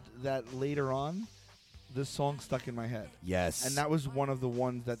found that later on, this song stuck in my head. Yes. And that was one of the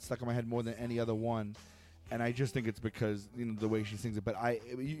ones that stuck in my head more than any other one. And I just think it's because, the way she sings it. But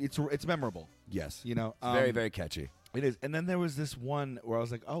it's memorable. Yes. Very, very catchy. It is. And then there was this one where I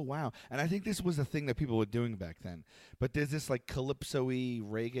was like, oh, wow. And I think this was a thing that people were doing back then. But there's this, like, calypso-y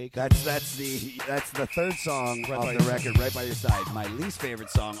reggae. That's the third song off the record, Right By Your Side. My least favorite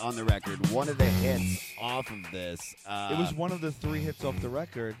song on the record. One of the hits off of this. It was one of the 3 hits off the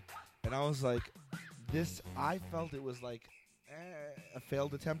record. And I was like, I felt it was like a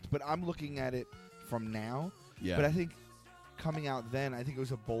failed attempt. But I'm looking at it from now. Yeah. But I think coming out then, I think it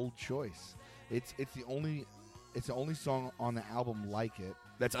was a bold choice. It's the only song on the album like it.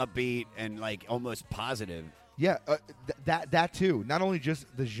 That's upbeat and like almost positive. Yeah, that too. Not only just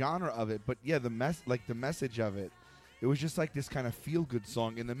the genre of it, but yeah, the message of it. It was just like this kind of feel-good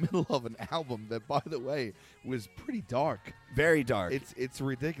song in the middle of an album that, by the way, was pretty dark. Very dark. It's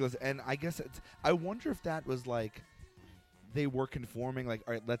ridiculous, and I guess I wonder if that was like they were conforming. Like,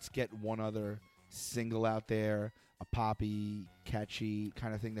 all right, let's get one other single out there, a poppy, catchy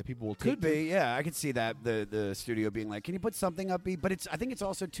kind of thing that people will take. Could be, yeah. I could see that the studio being like, "Can you put something upbeat?" But I think it's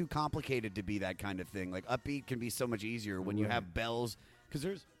also too complicated to be that kind of thing. Like upbeat can be so much easier when you have bells, because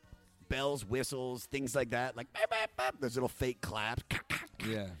there's bells, whistles, things like that. Like there's little fake claps.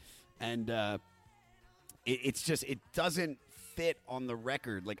 Yeah, and it's just it doesn't fit on the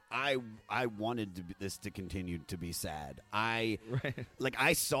record. Like I wanted this to continue to be sad. I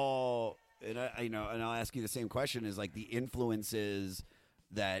saw. And and I'll ask you the same question: is like the influences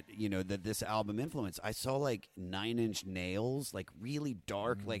that that this album influenced. I saw like 9 Inch Nails, like really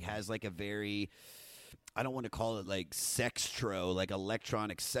dark, like has like a very, I don't want to call it like sextro, like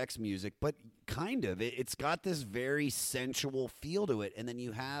electronic sex music, but kind of. It's got this very sensual feel to it, and then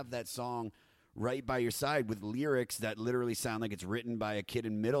you have that song Right By Your Side with lyrics that literally sound like it's written by a kid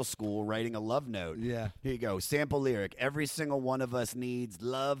in middle school writing a love note. Yeah. Here you go. Sample lyric. Every single one of us needs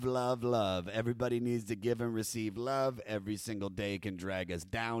love, love, love. Everybody needs to give and receive love. Every single day can drag us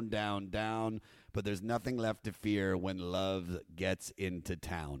down, down, down. But there's nothing left to fear when love gets into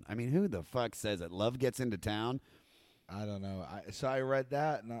town. I mean, who the fuck says it? Love gets into town? I don't know. So I read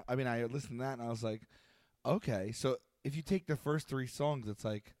that, and I listened to that, and I was like, okay. So if you take the first 3 songs, it's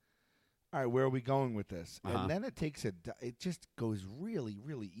like, all right, where are we going with this? And then it just goes really,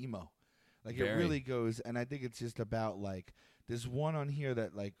 really emo. Like it really goes, and I think it's just about like there's one on here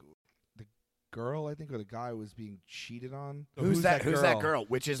that like the girl, I think, or the guy was being cheated on. Who's that girl?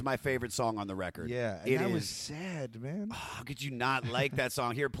 Which is my favorite song on the record. Yeah, and that was sad, man. Oh, how could you not like that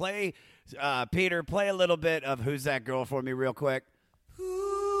song? Here, play, Peter, play a little bit of Who's That Girl for me real quick.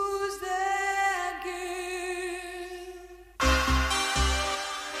 Who's that girl?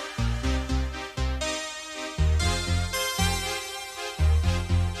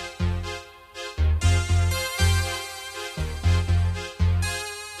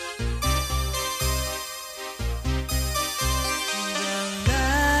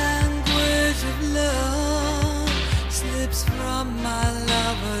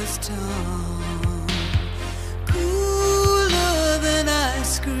 Cooler than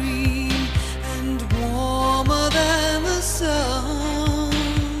ice cream and warmer than the sun.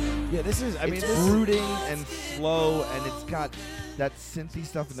 Yeah, this is, it's brooding and slow, and it's got that synthy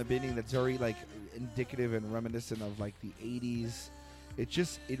stuff in the beginning that's very like indicative and reminiscent of like the 80s. It's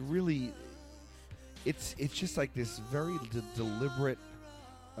just like this very deliberate.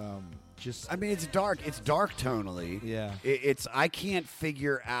 It's dark. It's dark tonally. Yeah. I can't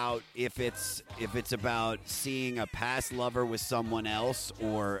figure out if it's about seeing a past lover with someone else,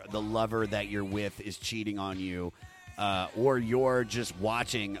 or the lover that you're with is cheating on you, or you're just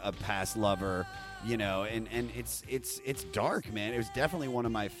watching a past lover, and it's dark, man. It was definitely one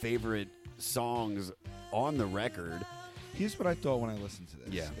of my favorite songs on the record. Here's what I thought when I listened to this.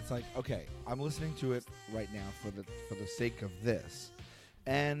 Yeah. It's like, okay, I'm listening to it right now for the sake of this.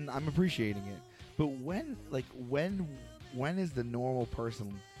 And I'm appreciating it, but when is the normal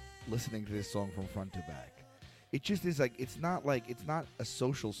person listening to this song from front to back? It just is like it's not a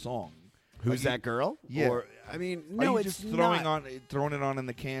social song. Who's that girl? Yeah, or, no, it's just throwing it on in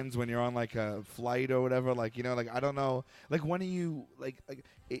the cans when you're on like a flight or whatever. Like I don't know. Like when are you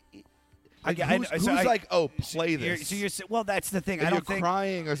play this? Well, that's the thing. I don't think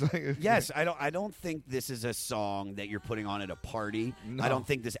crying or something. Yes, I don't think this is a song that you're putting on at a party. No. I don't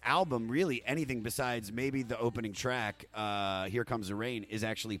think this album really anything besides maybe the opening track, "Here Comes the Rain," is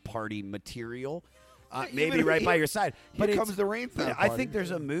actually party material. maybe right by your side. But Here comes the rain sound I party. think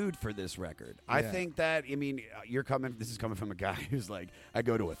there's a mood for this record. I think that, I mean, this is coming from a guy who's like, I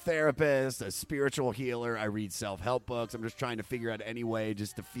go to a therapist, a spiritual healer, I read self-help books. I'm just trying to figure out any way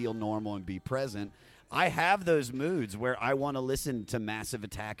just to feel normal and be present. I have those moods where I want to listen to Massive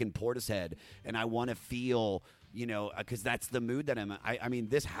Attack and Portishead, and I want to feel, because that's the mood that I'm in. I mean,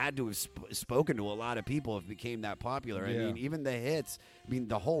 this had to have spoken to a lot of people if it became that popular. I mean, even the hits,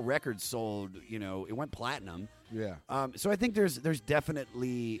 the whole record sold, it went platinum. Yeah. So I think there's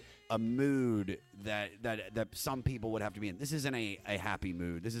definitely a mood that some people would have to be in. This isn't a happy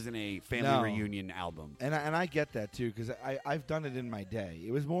mood. This isn't a family reunion album. And I get that, too, because I've done it in my day.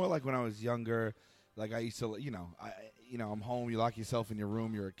 It was more like when I was younger. Like I used to, I'm home. You lock yourself in your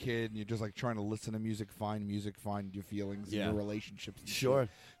room. You're a kid, and you're just like trying to listen to music, find your feelings, and your relationships. And sure. Shit.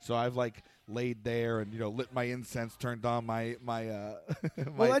 So I've like laid there and lit my incense, turned on my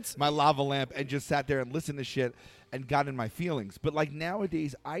lava lamp, and just sat there and listened to shit and got in my feelings. But like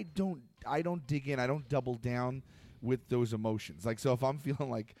nowadays, I don't dig in. I don't double down with those emotions. Like so, if I'm feeling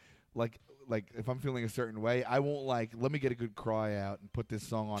like if I'm feeling a certain way, I won't let me get a good cry out and put this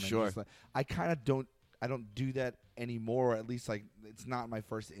song on. Sure. And I kind of don't do that anymore, or at least it's not my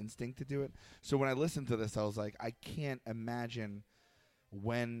first instinct to do it. So when I listened to this, I was like, I can't imagine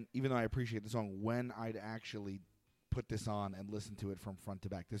when, even though I appreciate the song, when I'd actually put this on and listen to it from front to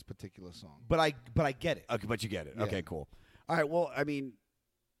back, this particular song. But I get it. Okay, but you get it. Yeah. Okay, cool. All right, well, I mean,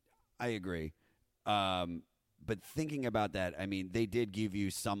 I agree. But thinking about that, I mean, they did give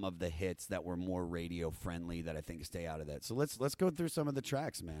you some of the hits that were more radio friendly that I think stay out of that. So let's go through some of the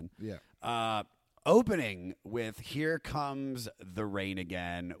tracks, man. Yeah. Opening with "Here Comes the Rain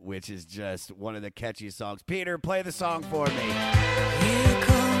Again," which is just one of the catchiest songs. Peter, play the song for me. Here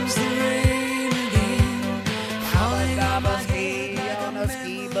comes the rain again, falling on my head on a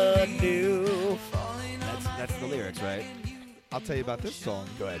ski buggy. That's the lyrics, right? I'll tell you about this song.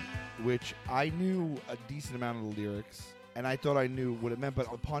 Go ahead. Which I knew a decent amount of the lyrics, and I thought I knew what it meant,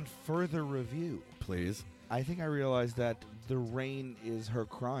 but upon further review, please, I think I realized that the rain is her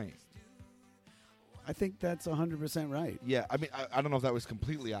crying. I think that's 100% right. Yeah, I mean, I don't know if that was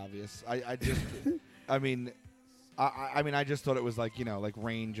completely obvious. I just, I mean, I just thought it was like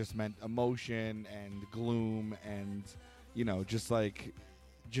rain just meant emotion and gloom and just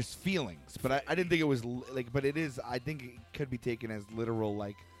feelings. But I didn't think it was but it is. I think it could be taken as literal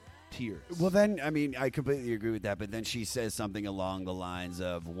tears. Well, then, I mean, I completely agree with that. But then she says something along the lines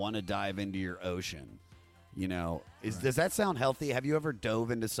of "want to dive into your ocean." Does that sound healthy? Have you ever dove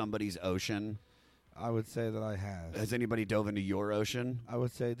into somebody's ocean? I would say that I have. Has anybody dove into your ocean? I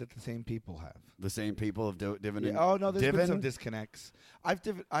would say that the same people have. The same people have dove into. Oh no, there's been some disconnects. I've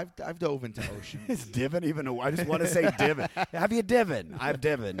dove into oceans. Is divin even a? I just want to say divin. Have you divin? I've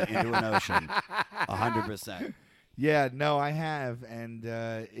divin into an ocean. 100%. Yeah, no, I have, and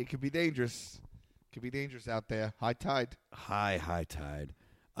it could be dangerous. It could be dangerous out there. High tide. High tide.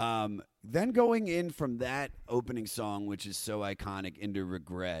 Then going in from that opening song, which is so iconic, into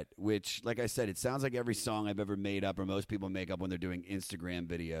Regret, which, like I said, it sounds like every song I've ever made up or most people make up when they're doing Instagram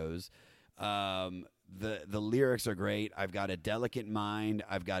videos. The lyrics are great. I've got a delicate mind.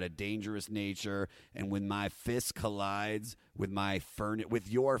 I've got a dangerous nature. And when my fist collides with with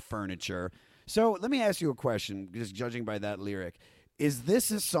your furniture. So let me ask you a question, just judging by that lyric. Is this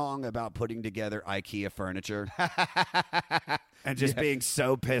a song about putting together IKEA furniture? And just being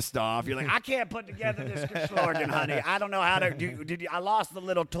so pissed off. You're like, I can't put together this Schlorgen, honey. I don't know how to I lost the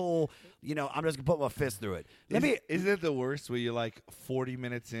little tool. I'm just going to put my fist through it. Isn't it the worst where you're 40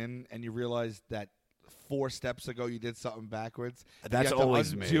 minutes in and you realize that 4 steps ago you did something backwards? That's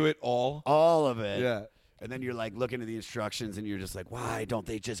always me. Do it all. All of it. Yeah. And then you're looking at the instructions and you're just like, why don't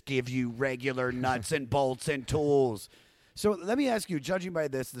they just give you regular nuts and bolts and tools? So let me ask you, judging by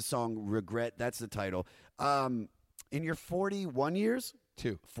the song Regret, that's the title. In your 41 years?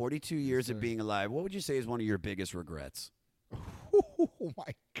 42 years of being alive, what would you say is one of your biggest regrets? Oh,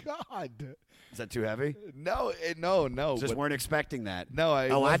 my God. Is that too heavy? No. Just weren't expecting that. No,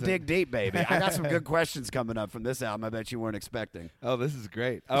 I dig deep, baby. I got some good questions coming up from this album I bet you weren't expecting. Oh, this is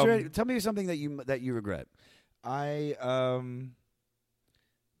great. Tell me something that you regret.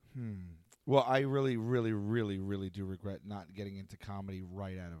 Well, I really, really, really, really do regret not getting into comedy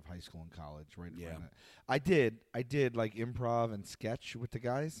right out of high school and college. Right. Yeah. I did improv and sketch with the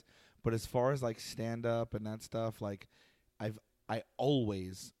guys, but as far as stand up and that stuff, I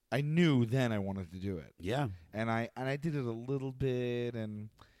knew then I wanted to do it. Yeah. And I did it a little bit, and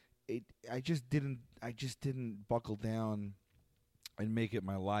I just didn't buckle down and make it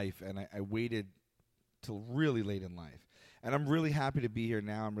my life, and I waited till really late in life. And I'm really happy to be here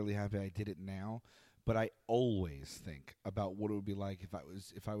now. I'm really happy I did it now. but I always think about what it would be like if I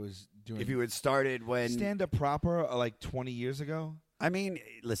was doing. If you had started when stand up proper like 20 years ago. I mean,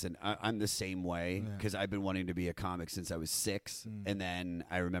 listen, I'm the same way because I've been wanting to be a comic since I was 6. And then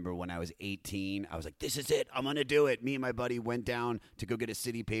I remember when I was 18, I was like, this is it. I'm going to do it. Me and my buddy went down to go get a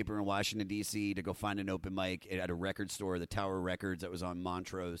city paper in Washington, D.C. to go find an open mic at a record store, the Tower Records that was on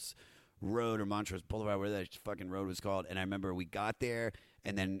Montrose Road or Montrose Boulevard, whatever that fucking road was called. And I remember we got there,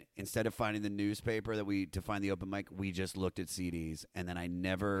 and then instead of finding the newspaper to find the open mic, we just looked at CDs. And then I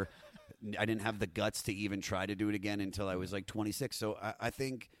didn't have the guts to even try to do it again until I was like 26. So I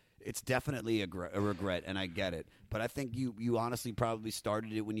think it's definitely a regret, and I get it. But I think you honestly probably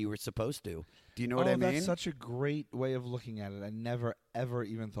started it when you were supposed to. Do you know what I mean? That's such a great way of looking at it. I never, ever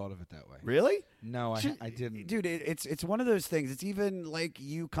even thought of it that way. Really? No, I didn't. Dude, it's one of those things. It's even like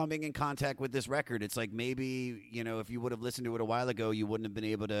you coming in contact with this record. It's like maybe, if you would have listened to it a while ago, you wouldn't have been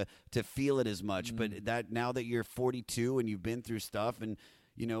able to feel it as much. But that now that you're 42 and you've been through stuff and,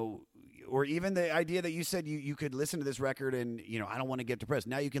 or even the idea that you said you could listen to this record and, I don't want to get depressed.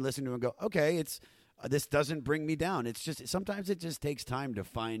 Now you can listen to it and go, okay, this doesn't bring me down. It's just sometimes it just takes time to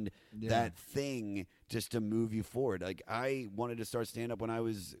find that thing just to move you forward. Like I wanted to start stand-up when I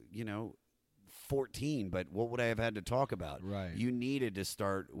was, 14, but what would I have had to talk about? Right. You needed to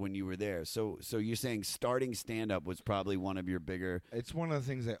start when you were there. So you're saying starting stand-up was probably one of your bigger... It's one of the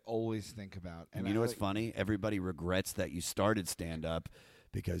things I always think about. And you know what's funny? Everybody regrets that you started stand-up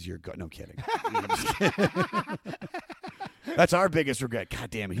because you're... No kidding. That's our biggest regret. God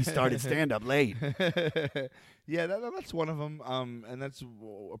damn it, he started stand-up late. Yeah, that's one of them, and that's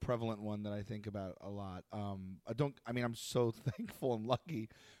a prevalent one that I think about a lot. I'm so thankful and lucky,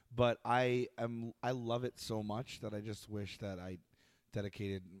 but I love it so much that I just wish that I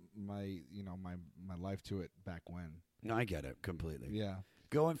dedicated my life to it back when. No, I get it completely. Yeah,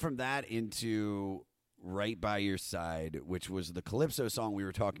 going from that into Right By Your Side, which was the Calypso song we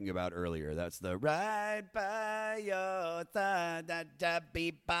were talking about earlier. That's the Right By Your Side, da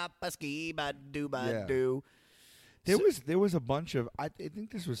beep bop a ski ba do ba do. There was a bunch of I think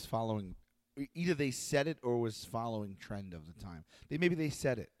this was following either they said it or was following trend of the time. Maybe they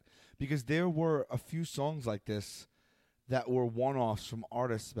said it because there were a few songs like this that were one-offs from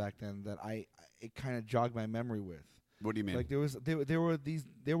artists back then that it kind of jogged my memory with. What do you mean? Like there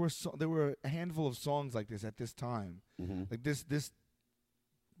were a handful of songs like this at this time. Mm-hmm. Like this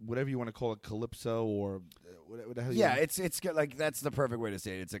whatever you want to call it, calypso or what the hell. Yeah, it's like that's the perfect way to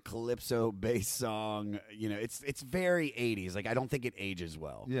say it. It's a calypso based song. It's very 80s. Like I don't think it ages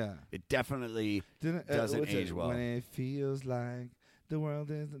well. Yeah, it definitely doesn't age well. When it feels like the world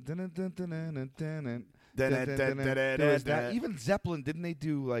is. Even Zeppelin, didn't they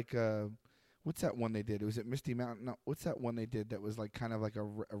do like what's that one they did? Was it Misty Mountain? No, what's that one they did that was like kind of like a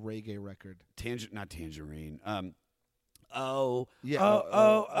reggae record? Not Tangerine. Oh. You don't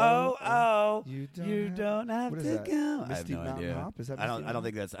have to go. I have no idea. Hop? Is that I don't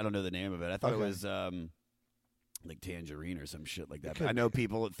think that's. I don't know the name of it. I thought it was like Tangerine or some shit like that. But I know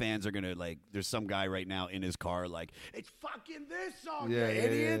fans are gonna like. There's some guy right now in his car like, it's fucking this song, you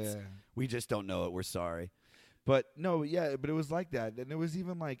idiots. Yeah. We just don't know it. We're sorry. But no, but it was like that, and it was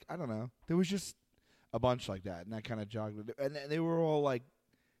even like I don't know. There was just a bunch like that, and that kind of jogged it. And they were all like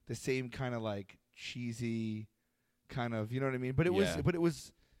the same kind of like cheesy, kind of, you know what I mean. But it was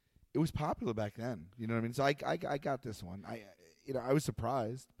popular back then, you know what I mean. So I got this one. I was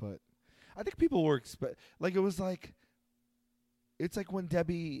surprised, but I think people were like it was like it's like when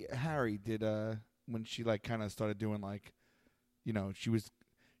Debbie Harry did when she like kind of started doing like,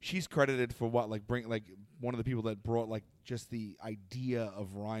 she's credited for what like one of the people that brought like just the idea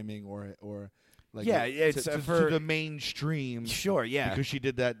of rhyming or like it's to the mainstream. Sure, yeah, because she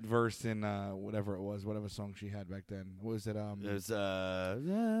did that verse in whatever song she had back then. What was it? There's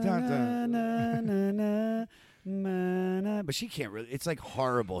but she can't really. It's like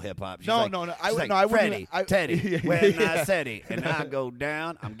horrible hip hop. No. I Freddie, Teddy, when I said it, and I go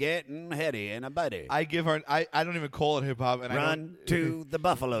down, I'm getting heady and a buddy. I give her. I don't even call it hip hop. And run to the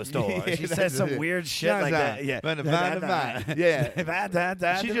Buffalo store. She says some weird shit like that. Yeah,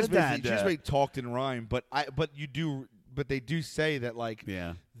 She just basically talked in rhyme. But they do say that like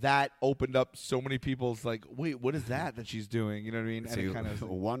that opened up so many people's like, wait, what is that she's doing? You know what I mean? And it kind of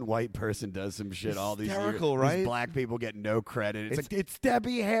one white person does some shit all these years. Right? These black people get no credit. It's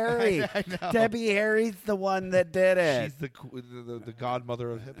Debbie Harry. I know. Debbie Harry's the one that did it. She's the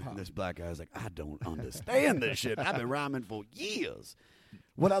godmother of hip hop. This black guy's like, I don't understand this shit. I've been rhyming for years.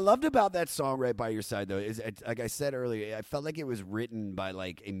 What I loved about that song right by your side, though, is like I said earlier, I felt like it was written by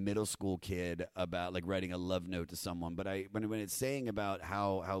like a middle school kid about like writing a love note to someone. But when it's saying about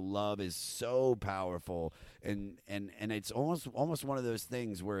how love is so powerful, and it's almost one of those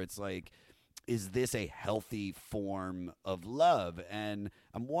things where it's like, is this a healthy form of love? And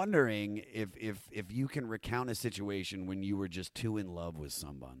I'm wondering if you can recount a situation when you were just too in love with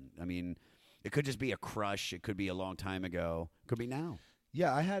someone. I mean, it could just be a crush. It could be a long time ago. It could be now.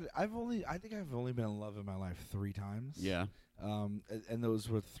 Yeah, I think I've only been in love in my life 3 times. Yeah. And those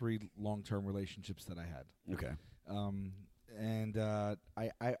were 3 long-term relationships that I had. Okay. And I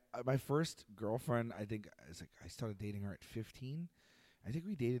my first girlfriend, I think I started dating her at 15. I think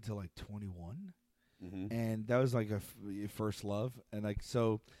we dated till like 21. Mm-hmm. And that was like a first love, and like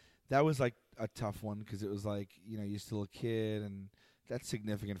so that was like a tough one because it was like, you know, you're still a kid, and that's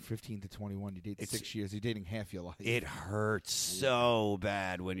significant. 15 to 21, you date 6 years. You're dating half your life. It hurts so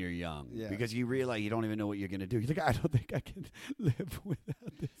bad when you're young because you realize you don't even know what you're going to do. You're like, I don't think I can live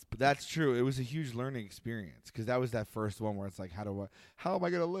without this. But that's true. It was a huge learning experience because that was that first one where it's like, how am I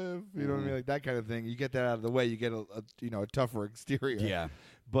going to live? You know what I mean? Like that kind of thing. You get that out of the way, you get a tougher exterior. Yeah.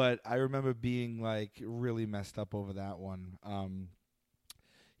 But I remember being like really messed up over that one.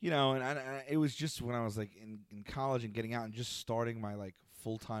 You know, and it was just when I was like in college and getting out and just starting my like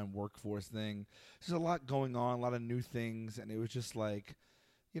full-time workforce thing. There's a lot going on, a lot of new things, and it was just like,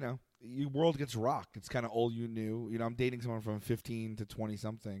 you know, your world gets rocked. It's kind of all you knew. You know, I'm dating someone from 15 to 20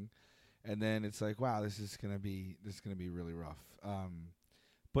 something, and then it's like, wow, this is gonna be really rough.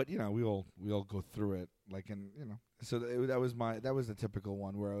 But you know, we all go through it. Like, and you know, so that was the typical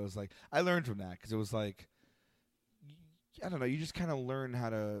one where I was like, I learned from that because it was like, I don't know, you just kind of learn how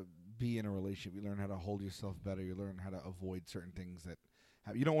to be in a relationship. You learn how to hold yourself better. You learn how to avoid certain things that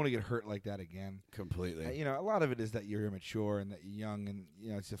you don't want to get hurt like that again. Completely. You know, a lot of it is that you're immature and that you're young, and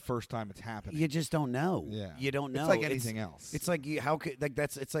you know it's the first time it's happening. You just don't know. Yeah, you don't know. It's like anything else. It's like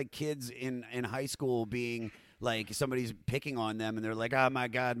it's like kids in high school being like somebody's picking on them and they're like, oh my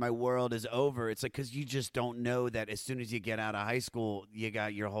God, my world is over. It's like, because you just don't know that as soon as you get out of high school, you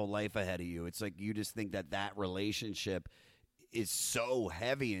got your whole life ahead of you. It's like you just think that relationship is so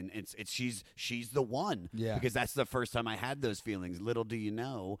heavy, and she's the one. Yeah. Because that's the first time I had those feelings. Little do you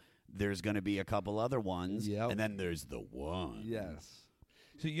know, there's going to be a couple other ones, and then there's the one. Yes.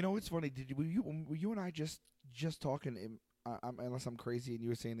 So you know what's funny? Were you and I just talking? Unless I'm crazy, and you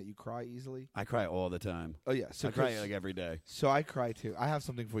were saying that you cry easily. I cry all the time. Oh yeah, so I cry like every day. So I cry too. I have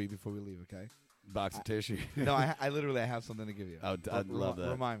something for you before we leave. Okay. Box of tissue. No, I literally have something to give you. Oh, I'd love that.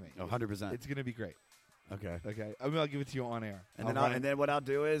 Remind me. 100%. It's gonna be great. Okay. I mean, I'll give it to you on air. And then what I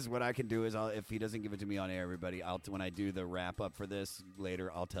can do is if he doesn't give it to me on air, everybody, when I do the wrap up for this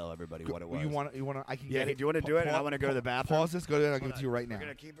later, I'll tell everybody what it was. You want to? I can. Yeah. Get it. Do you want to do it? And I want to go to the bathroom. Pause this. Go there. I'll give it to you right now. We're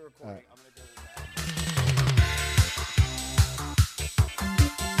gonna keep it recording. Right. I'm gonna go to the bathroom.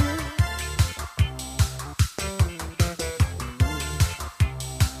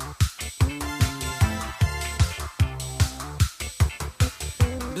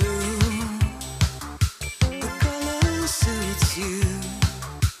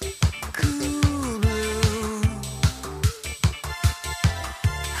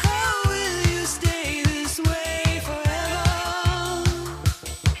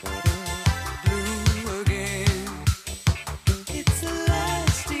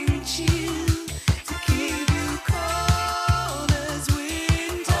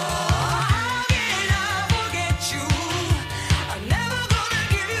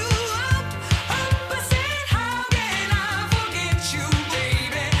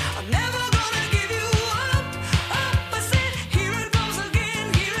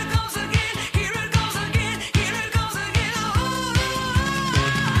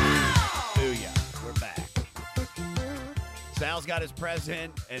 Got his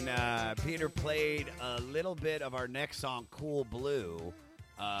present, and Peter played a little bit of our next song, Cool Blue,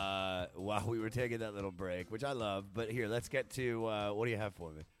 while we were taking that little break, which I love. But here, let's get to what do you have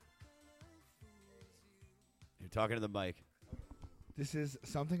for me? You're talking to the mic. This is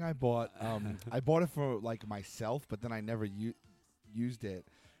something I bought. I bought it for like myself, but then I never used it.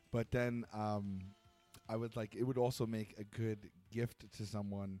 But then I would like it would also make a good gift to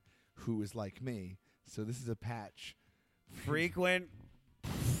someone who is like me. So this is a patch. Frequent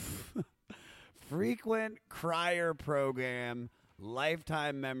crier program,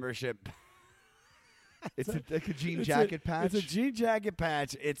 lifetime membership. It's like a jean jacket patch. It's a jean jacket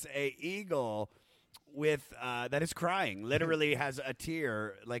patch. It's a eagle with that is crying. Literally has a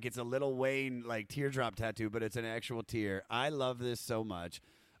tear, like it's a Lil Wayne like teardrop tattoo, but it's an actual tear. I love this so much.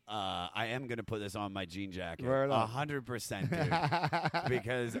 I am going to put this on my jean jacket. Right on. 100%, dude.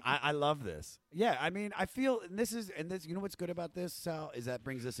 Because I love this. Yeah, I mean, I feel, and this, you know what's good about this, Sal, is that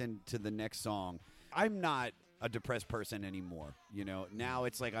brings us into the next song. I'm not a depressed person anymore. You know, now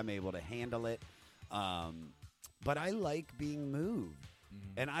it's like I'm able to handle it. But I like being moved.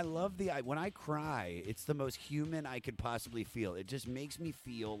 And I love when I cry, it's the most human I could possibly feel. It just makes me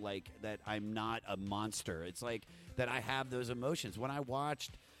feel like that I'm not a monster. It's like that I have those emotions. When I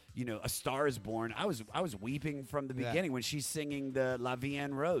watched, A Star Is Born, I was weeping from the beginning when she's singing the La Vie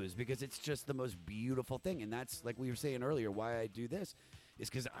en Rose, because it's just the most beautiful thing. And that's, like we were saying earlier, why I do this is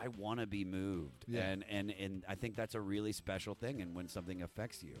because I want to be moved. Yeah. And I think that's a really special thing. And when something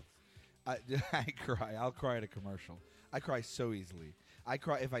affects you. I cry. I'll cry at a commercial. I cry so easily. I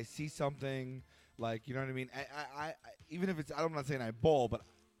cry if I see something, like, you know what I mean? I even if it's, I'm not saying I bawl, but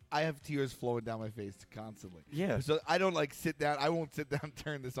I have tears flowing down my face constantly. Yeah. So I don't, like, sit down. I won't sit down,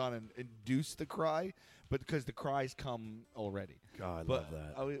 turn this on, and induce the cry, but because the cries come already. God, I love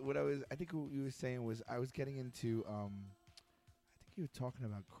that. I think what you were saying was I was getting into, I think you were talking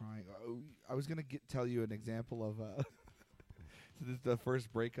about crying. I was going to tell you an example of, so this is the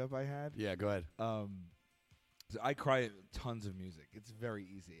first breakup I had. Yeah, go ahead. So I cry at tons of music. It's very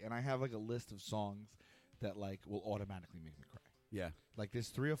easy. And I have, like, a list of songs that, like, will automatically make me cry. Yeah. Like, there's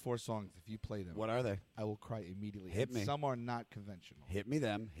 3 or 4 songs. If you play them. What are they? I will cry immediately. Hit me. Some are not conventional. Hit me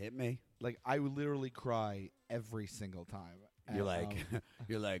them. Hit me. Like, I would literally cry every single time. You're like,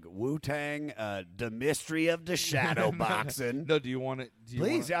 you're like Wu-Tang, the mystery of the shadow boxing. No, do you want it?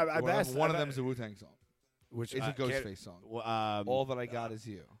 Please, I've asked. One of them is a Wu-Tang song. Which is a Ghostface song. All That I Got Is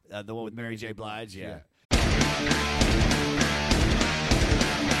You. The one with Mary J. Blige, yeah.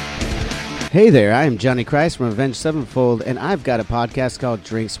 Hey there, I am Johnny Christ from Avenged Sevenfold, and I've got a podcast called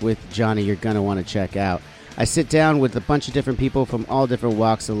Drinks with Johnny you're going to want to check out. I sit down with a bunch of different people from all different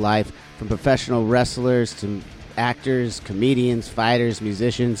walks of life, from professional wrestlers to actors, comedians, fighters,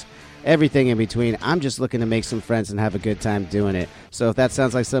 musicians, everything in between. I'm just looking to make some friends and have a good time doing it. So if that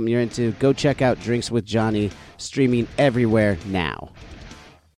sounds like something you're into, go check out Drinks with Johnny, streaming everywhere now.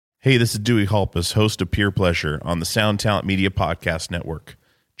 Hey, this is Dewey Halpus, host of Peer Pleasure on the Sound Talent Media Podcast Network.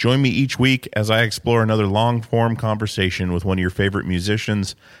 Join me each week as I explore another long-form conversation with one of your favorite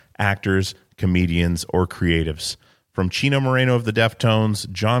musicians, actors, comedians, or creatives. From Chino Moreno of the Deftones,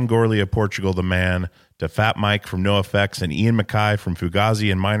 John Gorley of Portugal the Man, to Fat Mike from NoFX and Ian MacKaye from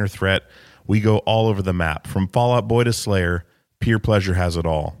Fugazi and Minor Threat, we go all over the map. From Fall Out Boy to Slayer, Peer Pleasure has it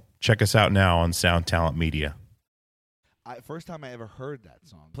all. Check us out now on Sound Talent Media. First time I ever heard that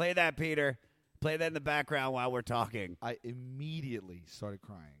song. Play that, Peter. Play that in the background while we're talking. I immediately started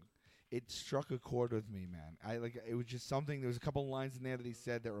crying. It struck a chord with me, man. It was just something. There was a couple lines in there that he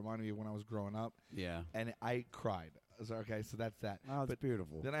said that reminded me of when I was growing up. Yeah. And I cried. I was like, okay, so that's that. Oh, that's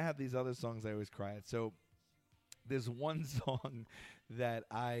beautiful. Then I have these other songs I always cry at. So there's one song that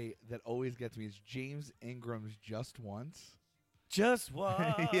always gets me. It's James Ingram's Just Once. Just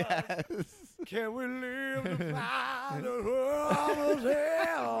once. Yes. Can we live to find the world?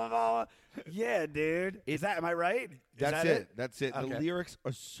 Yeah, dude. Am I right? That's it. That's it. Okay. The lyrics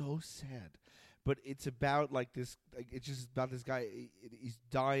are so sad, but it's about like this. It's just about this guy. He's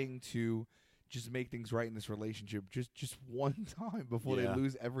dying to just make things right in this relationship, just one time before they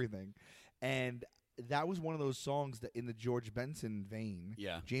lose everything, and that was one of those songs that in the George Benson vein.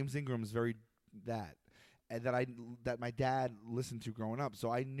 Yeah. James Ingram's very that. And that my dad listened to growing up, so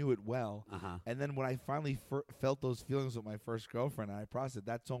I knew it well. Uh-huh. And then when I finally felt those feelings with my first girlfriend, and I processed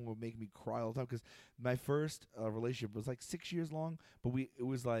that song would make me cry all the time because my first relationship was like 6 years long, but it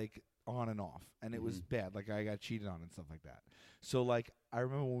was like on and off, and it was bad. Like I got cheated on and stuff like that. So like I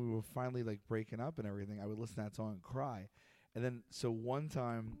remember when we were finally like breaking up and everything, I would listen to that song and cry. And then so one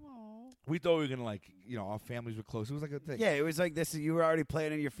time. We thought we were gonna our families were close. It was like a thing. Yeah, it was like this. You were already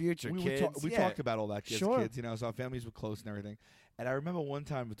planning your future, kids. We talked about all that as Sure. kids. So our families were close and everything. And I remember one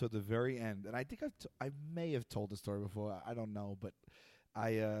time toward the very end, and I think I may have told the story before. I don't know, but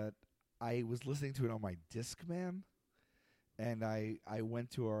I was listening to it on my Discman, and I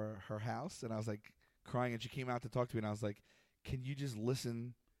went to her house, and I was like crying, and she came out to talk to me, and I was like, "Can you just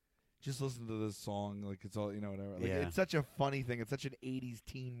listen?" Just listen to this song, like it's all whatever. Like, it's such a funny thing. It's such an '80s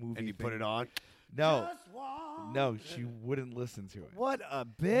teen movie. And you thing. put it on? No, she wouldn't listen to it. What a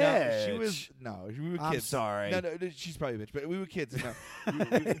bitch! No, we were kids. I'm sorry. No, she's probably a bitch, but we were kids. No,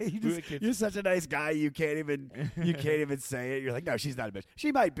 we were kids. You're such a nice guy. You can't even say it. You're like, no, she's not a bitch.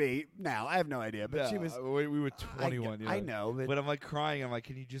 She might be now. I have no idea, but she was. We were 21. I know, but I'm like crying. I'm like,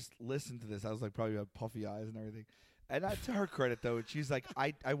 can you just listen to this? I was like, probably have puffy eyes and everything. And to her credit, though, she's like,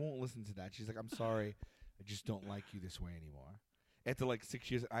 I won't listen to that. She's like, I'm sorry, I just don't like you this way anymore. after like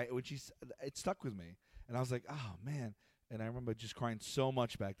 6 years, it stuck with me, and I was like, oh man. And I remember just crying so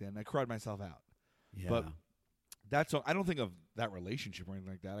much back then. I cried myself out. Yeah. But that's all, I don't think of that relationship or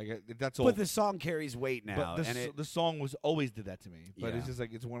anything like that. That's all. But the song carries weight now. But the song always did that to me. But Yeah. it's just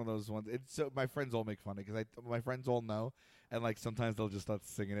like it's one of those ones. It's so my friends all make fun of it because my friends all know, and like sometimes they'll just start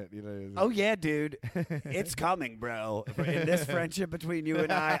singing it. You know. Oh yeah, dude, it's coming, bro. In this friendship between you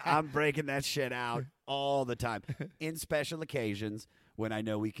and I'm breaking that shit out all the time. In special occasions when I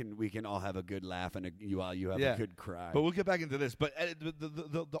know we can all have a good laugh and you have a good cry. But we'll get back into this. But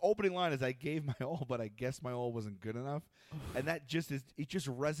the opening line is, "I gave my all, but I guess my all wasn't good enough," and that just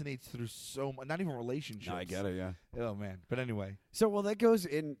resonates through so much. Not even relationships. No, I get it. Yeah. Oh man. But anyway. So that goes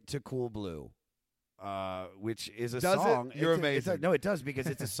into Cool Blue, which is a Does song. it? You're amazing. No, it does because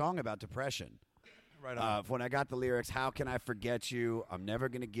it's a song about depression. Right on. When I got the lyrics, how can I forget you? I'm never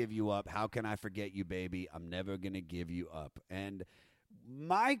going to give you up. How can I forget you, baby? I'm never going to give you up. And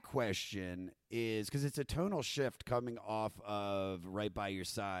my question is, because it's a tonal shift coming off of Right By Your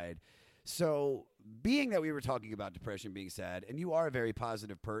Side. So being that we were talking about depression being sad, and you are a very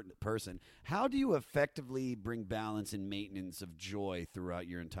positive person, how do you effectively bring balance and maintenance of joy throughout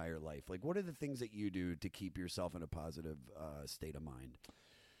your entire life? Like, what are the things that you do to keep yourself in a positive state of mind?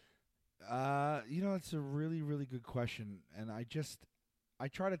 It's a really, really good question, and I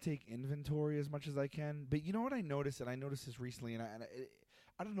try to take inventory as much as I can. But you know what I noticed, and I noticed this recently, and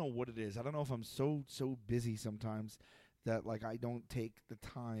I don't know what it is. I don't know if I'm so busy sometimes that like I don't take the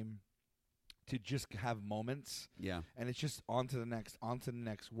time to just have moments. Yeah. And it's just on to the next,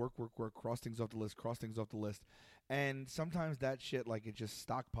 work, cross things off the list. And sometimes that shit, like, it just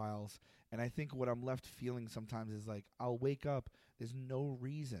stockpiles. And I think what I'm left feeling sometimes is like, I'll wake up, there's no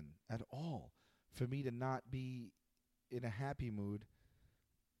reason at all for me to not be in a happy mood,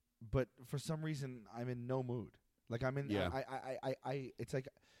 but for some reason I'm in no mood. Like I'm in, it's like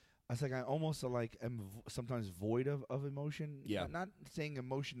I almost like am sometimes void of emotion. Yeah. Not saying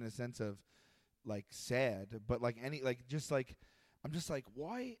emotion in a sense of like sad, but like any, like just like, I'm just like,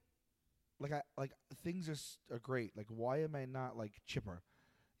 why? Like things are great. Like, why am I not like chipper?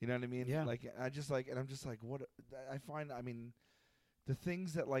 You know what I mean? Yeah. Like, I'm just like, what I find, I mean, the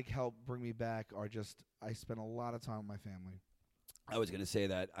things that like help bring me back are just, I spend a lot of time with my family. I was going to say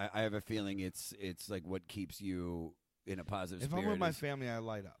that. I have a feeling it's like what keeps you in a positive spirit. If I'm with my family, I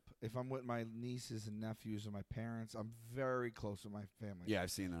light up. If I'm with my nieces and nephews or my parents, I'm very close with my family. Yeah, I've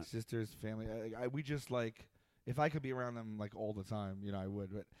seen that. Sisters, family. We just like, if I could be around them like all the time, I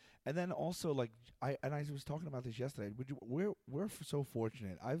would. But and then also like I was talking about this yesterday. We're so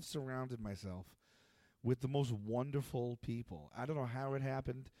fortunate. I've surrounded myself with the most wonderful people. I don't know how it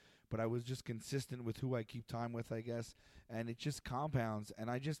happened, but I was just consistent with who I keep time with, I guess, and it just compounds. And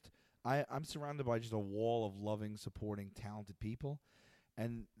I'm surrounded by just a wall of loving, supporting, talented people,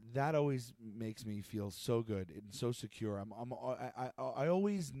 and that always makes me feel so good and so secure. I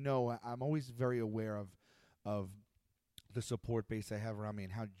always know, I'm always very aware of the support base I have around me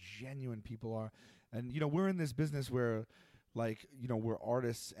and how genuine people are. And we're in this business where, like, we're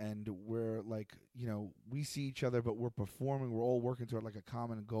artists and we're like, we see each other, but we're performing. We're all working toward like a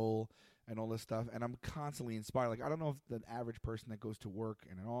common goal and all this stuff. And I'm constantly inspired. Like, I don't know if the average person that goes to work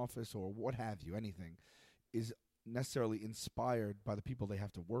in an office or what have you, anything, is necessarily inspired by the people they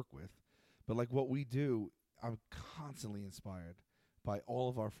have to work with. But like what we do, I'm constantly inspired by all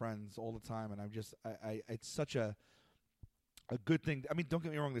of our friends all the time. And I'm just, it's such a good thing. I mean, don't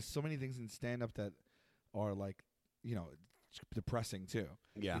get me wrong. There's so many things in stand-up that are like, depressing too.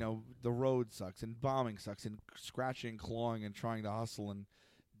 Yeah. The road sucks and bombing sucks and scratching, clawing, and trying to hustle and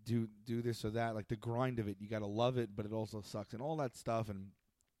do this or that. Like the grind of it, you got to love it, but it also sucks and all that stuff and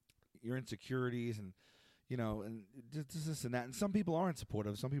your insecurities and and this and that. And some people aren't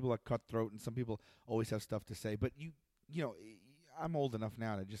supportive. Some people are cutthroat, and some people always have stuff to say. But I'm old enough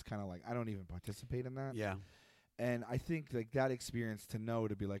now to just kind of like, I don't even participate in that. Yeah. And I think like that experience to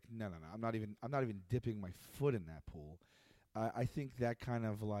be like, no, I'm not even dipping my foot in that pool. I think that kind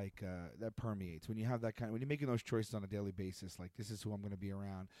of like that permeates when you have that when you're making those choices on a daily basis. Like, this is who I'm going to be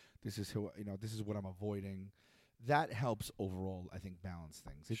around. This is who this is what I'm avoiding. That helps overall, I think, balance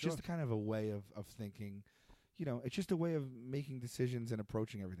things. It's just kind of a way of thinking. It's just a way of making decisions and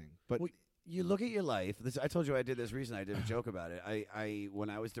approaching everything. But you look at your life. I told you I did this recently. I did a joke about it. I when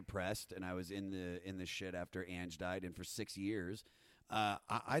I was depressed and I was in the shit after Ange died, and for 6 years,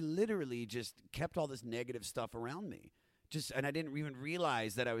 I literally just kept all this negative stuff around me. And I didn't even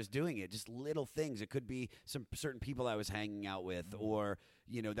realize that I was doing it. Just little things. It could be some certain people I was hanging out with, or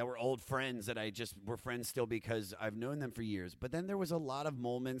that were old friends that I just were friends still because I've known them for years. But then there was a lot of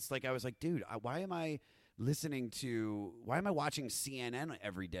moments like I was like, dude, why am I listening to why am I watching CNN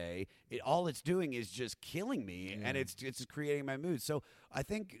every day? All it's doing is just killing me, and it's creating my mood. So I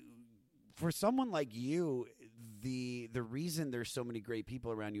think for someone like you, the reason there's so many great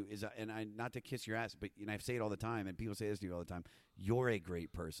people around you is, and I not to kiss your ass, but I say it all the time, and people say this to you all the time. You're a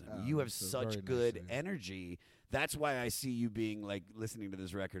great person. You have such good energy. That's why I see you being like listening to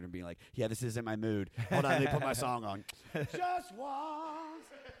this record and being like, yeah, this isn't my mood. Hold on, let me put my song on. Just once,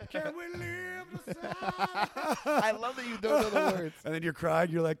 can we live the side? I love that you don't know the words. And then you're crying.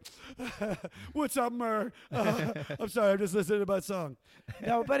 You're like, "What's up, Mer? I'm sorry, I'm just listening to my song."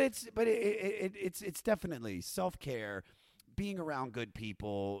 No, but it's definitely self-care. Being around good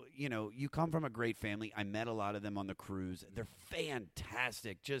people, you come from a great family. I met a lot of them on the cruise. They're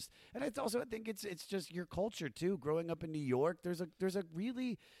fantastic. And it's also, I think it's just your culture too. Growing up in New York, there's a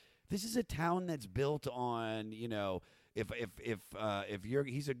really, this is a town that's built on, if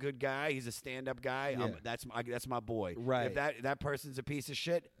he's a good guy, he's a stand-up guy. That's my boy. Right. If that person's a piece of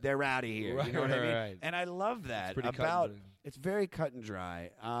shit, they're out of here. Right, you know what I mean? right. And I love that it's very cut and dry.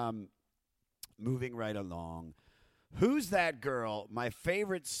 Moving right along. Who's That Girl? My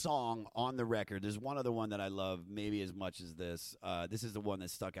favorite song on the record. There's one other one that I love maybe as much as this. This is the one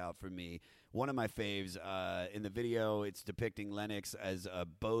that stuck out for me. One of my faves. In the video, it's depicting Lennox as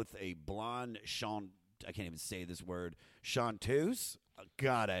both a blonde I can't even say this word. Chanteuse?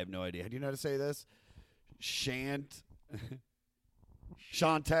 God, I have no idea. Do you know how to say this? Chanteuse?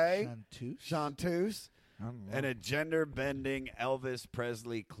 Chanteuse? And a gender-bending Elvis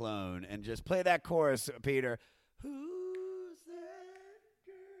Presley clone. And just play that chorus, Peter. Who's that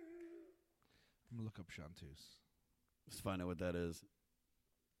girl? I'm going to look up Chanteuse. Let's find out what that is.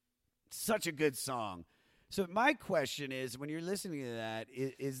 Such a good song. So my question is, when you're listening to that,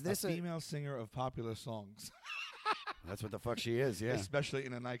 is this a female singer of popular songs? That's what the fuck she is, yeah. Especially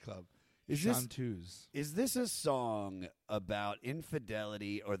in a nightclub. Chanteuse. Is this a song about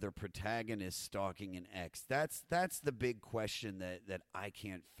infidelity or the protagonist stalking an ex? That's the big question that I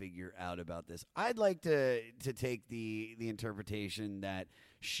can't figure out about this. I'd like to take the interpretation that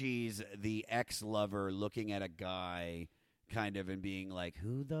she's the ex-lover looking at a guy kind of and being like,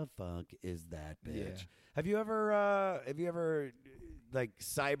 who the fuck is that bitch? Yeah. Have you ever like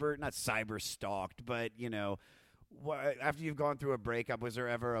not cyber stalked, but after you've gone through a breakup, was there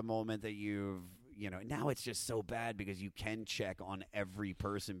ever a moment that now it's just so bad because you can check on every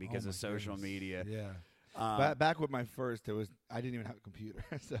person because of social media. Yeah. Back with my first, I didn't even have a computer,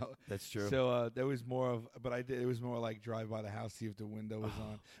 so that's true. So there was more of, but it was more like drive by the house, see if the window was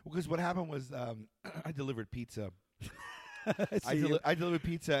on. Because what happened was I delivered pizza. I delivered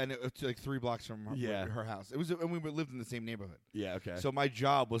pizza, and it was like 3 blocks from her house. It was, and we lived in the same neighborhood. Yeah, okay. So my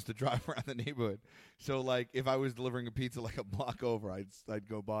job was to drive around the neighborhood. So like, if I was delivering a pizza like a block over, I'd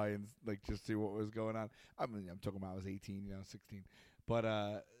go by and like just see what was going on. I mean, I'm talking about I was 18, 16, but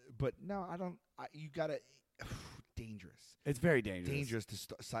no, I don't. You gotta dangerous. It's very dangerous. Dangerous to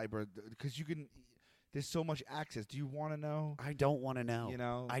cyber because you can. There's so much access. Do you want to know? I don't want to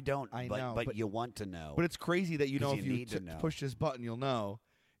know. I don't. I know. But you want to know. But it's crazy that if you push this button, you'll know.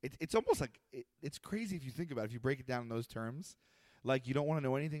 It's almost like it's crazy if you think about it. If you break it down in those terms, like you don't want to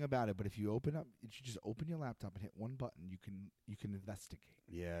know anything about it. But if you just open your laptop and hit one button, you can investigate.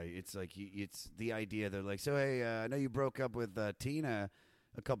 Yeah, it's like it's the idea. They're like, so hey, I know you broke up with Tina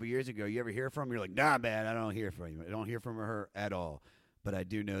a couple years ago. You ever hear from her? You're like, nah, man, I don't hear from you. I don't hear from her at all. But I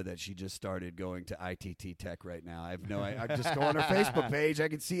do know that she just started going to ITT Tech right now. I just go on her Facebook page. I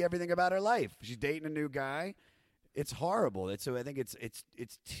can see everything about her life. She's dating a new guy. It's horrible. So I think it's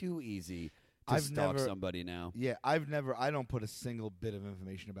too easy to stalk somebody now. Yeah, I don't put a single bit of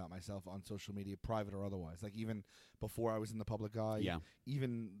information about myself on social media, private or otherwise. Like even before I was in the public eye. Yeah.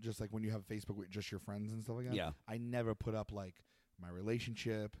 Even just like when you have Facebook with just your friends and stuff like that. Yeah. I never put up like my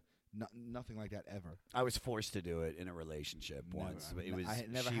relationship. Nothing like that ever. I was forced to do it in a relationship once. I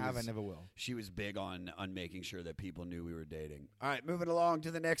never will. She was big on making sure that people knew we were dating. All right, moving along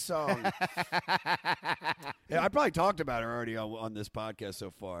to the next song. I probably talked about her already on this podcast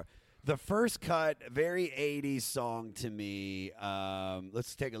so far. The first cut, very 80s song to me.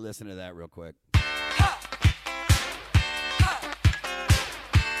 Let's take a listen to that real quick.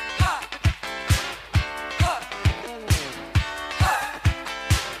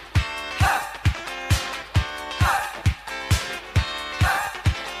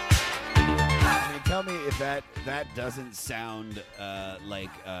 Tell me if that doesn't sound like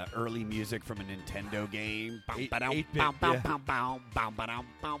early music from a Nintendo game. This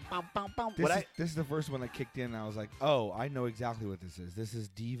is the first one that kicked in, and I was like, oh, I know exactly what this is. This is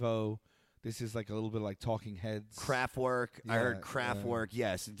Devo, This is like a little bit like Talking Heads. Kraftwerk. I heard Yeah, Kraftwerk.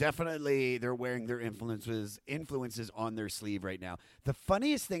 Yes, definitely. They're wearing their influences on their sleeve right now. The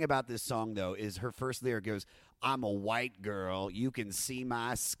funniest thing about this song, though, is her first lyric goes, "I'm a white girl. You can see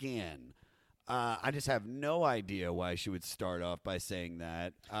my skin." I just have no idea why she would start off by saying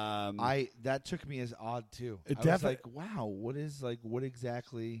that. That took me as odd too. I was like, wow, what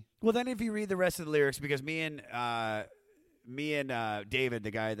exactly? Well, then if you read the rest of the lyrics, because me and David,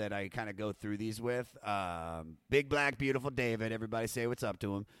 the guy that I kind of go through these with, big black beautiful David, everybody say what's up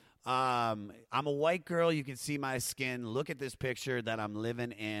to him. I'm a white girl, you can see my skin. Look at this picture that I'm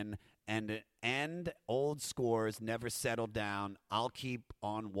living in, and old scores never settle down. I'll keep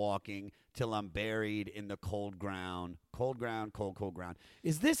on walking till I'm buried in the cold ground. Cold ground, cold ground.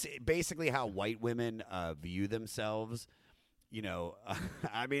 Is this basically how white women view themselves? You know,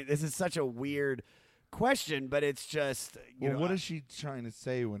 I mean, this is such a weird question, but it's just. What is she trying to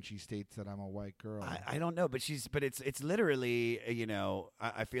say when she states that I'm a white girl? I don't know, but it's literally,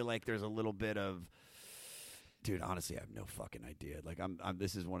 I feel like there's a little bit of. Dude, honestly, I have no fucking idea. Like,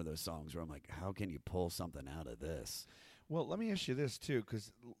 this is one of those songs where I'm like, how can you pull something out of this? Well, let me ask you this too,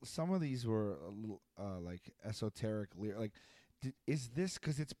 because some of these were a little like esoteric. Like, is this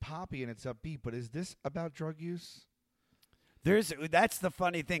because it's poppy and it's upbeat? But is this about drug use? That's the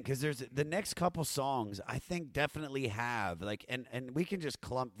funny thing, because there's the next couple songs I think definitely have like, and we can just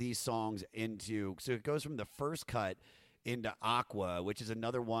clump these songs into. So it goes from the first cut into Aqua, which is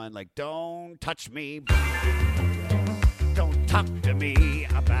another one like "Don't touch me, don't talk to me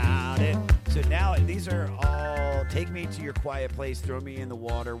about it." So now these are all "Take me to your quiet place, throw me in the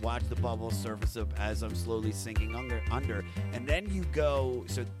water, watch the bubbles surface up as I'm slowly sinking under." And then you go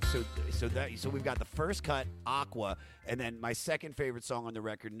so we've got the first cut, Aqua, and then my second favorite song on the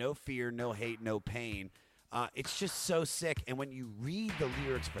record, "No Fear, No Hate, No Pain." It's just so sick, and when you read the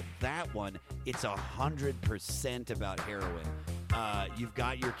lyrics for that one, it's 100% about heroin. You've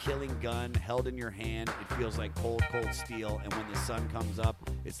got your killing gun held in your hand. It feels like cold, cold steel, and when the sun comes up,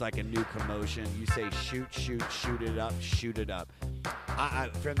 it's like a new commotion. You say, "Shoot, shoot, shoot it up, shoot it up."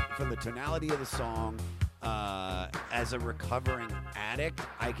 From the tonality of the song, as a recovering addict,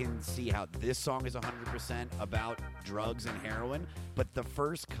 I can see how this song is 100% about drugs and heroin. But the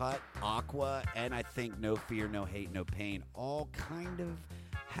first cut, Aqua, and I think "No Fear, No Hate, No Pain" all kind of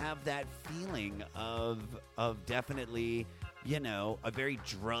have that feeling of definitely, a very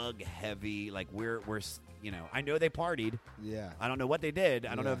drug heavy. Like we're I know they partied. Yeah. I don't know what they did.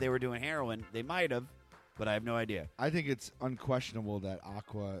 I don't know if they were doing heroin. They might have, but I have no idea. I think it's unquestionable that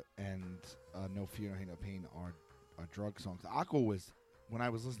Aqua and "No Fear, No Hate, No Pain" are drug songs. Aqua was, when I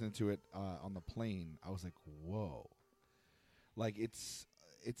was listening to it on the plane, I was like, whoa. Like, it's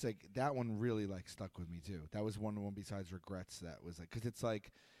like, that one really, like, stuck with me, too. That was one besides Regrets that was, like, because it's,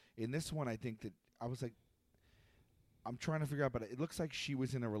 like, in this one, I think that, I was, like, I'm trying to figure out, but it looks like she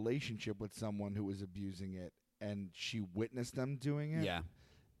was in a relationship with someone who was abusing it, and she witnessed them doing it. Yeah.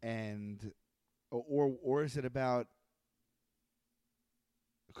 And, or is it about,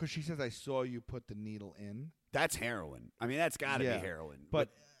 because she says, "I saw you put the needle in." That's heroin. I mean, that's got to be heroin. But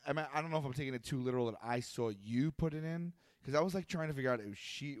I don't know if I'm taking it too literal that I saw you put it in, because I was like trying to figure out,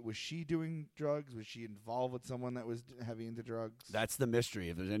 was she doing drugs? Was she involved with someone that was heavy into drugs? That's the mystery.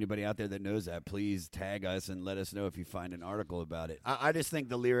 If there's anybody out there that knows that, please tag us and let us know if you find an article about it. I just think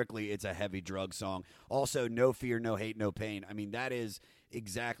lyrically, it's a heavy drug song. Also, "No Fear, No Hate, No Pain." I mean, that is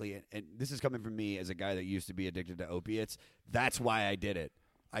exactly, and this is coming from me as a guy that used to be addicted to opiates. That's why I did it.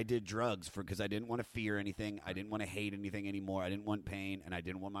 I did drugs because I didn't want to fear anything. I didn't want to hate anything anymore. I didn't want pain, and I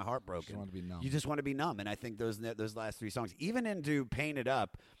didn't want my heart broken. You just want to be numb. You just want to be numb, and I think those last three songs, even into "Paint It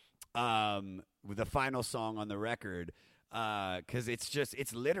Up," with the final song on the record, because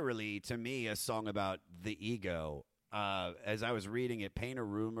it's literally, to me, a song about the ego. As I was reading it, "Paint a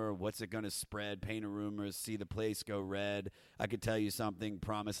rumor, what's it going to spread? Paint a rumor, see the place go red. I could tell you something,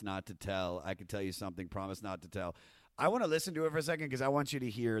 promise not to tell. I could tell you something, promise not to tell." I want to listen to it for a second because I want you to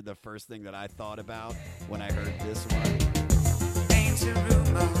hear the first thing that I thought about when I heard this one. Paint a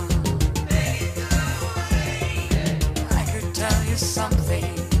rumor, I could tell you something.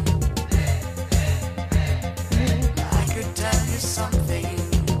 I could tell you something.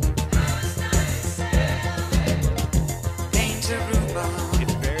 Paint a rumor.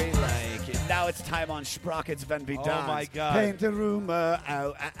 It's very like, now it's time on Sprockets Van Be Dance. Oh my God. Paint a rumor,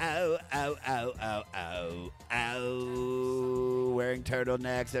 ow, ow, ow, ow, ow, ow, ow. Wearing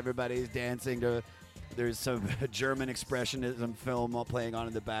turtlenecks, everybody's dancing to, there's some German expressionism film playing on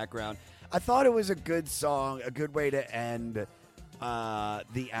in the background. I thought it was a good song, a good way to end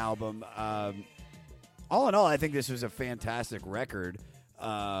the album. All in all, I think this was a fantastic record.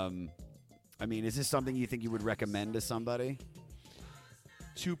 I mean, is this something you think you would recommend to somebody?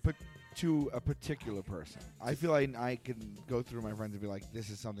 To a particular person. I feel like I can go through my friends and be like, this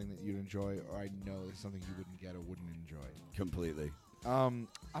is something that you'd enjoy, or I know it's something you wouldn't get or wouldn't enjoy. Completely.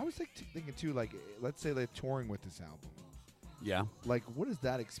 I was thinking too, like, let's say they're touring with this album. Yeah. Like, what is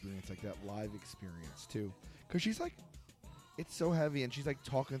that experience, like that live experience too? Because she's like, it's so heavy, and she's like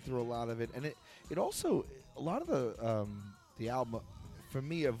talking through a lot of it, and it also, a lot of the album, for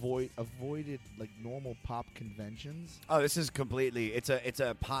me, avoided like normal pop conventions. Oh, this is completely. It's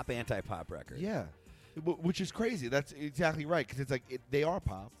a pop anti-pop record. Yeah, which is crazy. That's exactly right, because it's like they are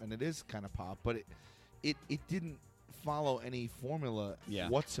pop, and it is kind of pop, but it didn't follow any formula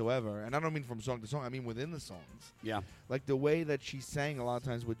whatsoever. And I don't mean from song to song. I mean within the songs. Yeah, like the way that she sang a lot of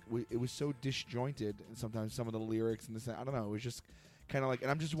times, it was so disjointed, and sometimes some of the lyrics and this. I don't know. It was just kind of like,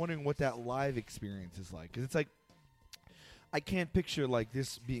 and I'm just wondering what that live experience is like, because it's like, I can't picture like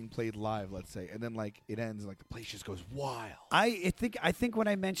this being played live, let's say, and then like it ends and like the place just goes wild. I think when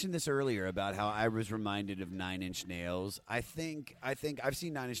I mentioned this earlier about how I was reminded of Nine Inch Nails, I think I've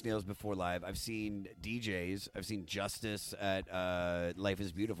seen Nine Inch Nails before live. I've seen DJs. I've seen Justice at Life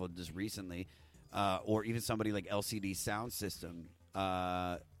is Beautiful just recently, or even somebody like LCD Sound System,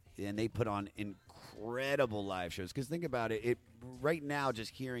 and they put on incredible live shows. Because think about it, right now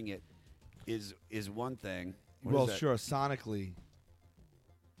just hearing it is one thing. Well, sure, sonically.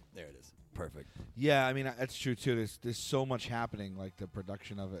 There it is. Perfect. Yeah, I mean, that's true, too. There's so much happening, like the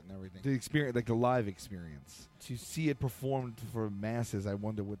production of it and everything. The experience, like the live experience. To see it performed for masses, I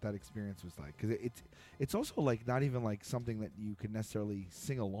wonder what that experience was like. Because it's also, like, not even, like, something that you could necessarily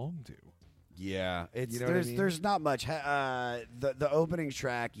sing along to. Yeah. You know what I mean? There's not much. The opening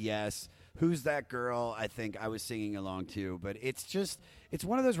track, yes. Who's That Girl, I think I was singing along to. But it's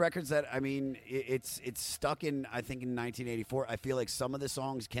one of those records that, I mean, it's stuck in, I think, in 1984. I feel like some of the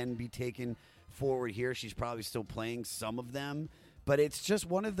songs can be taken forward here. She's probably still playing some of them. But it's just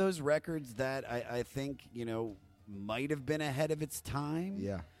one of those records that I think, might have been ahead of its time.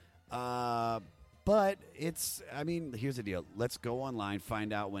 Yeah. But I mean, here's the deal. Let's go online,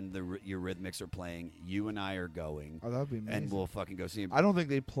 find out when the Eurythmics are playing. You and I are going. Oh, that would be amazing. And we'll fucking go see them. I don't think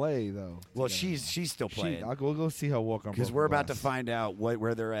they play, though. Well, she's still playing. We'll go see how Walk on. Because we're about to find out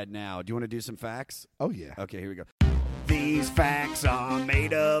where they're at now. Do you want to do some facts? Oh, yeah. Okay, here we go. These facts are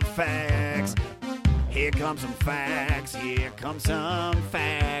made of facts. Here comes some facts. Here comes some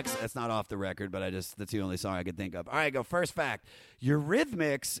facts. That's not off the record, but that's the only song I could think of. All right, go. First fact.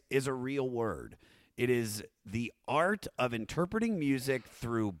 Eurythmics is a real word. It is the art of interpreting music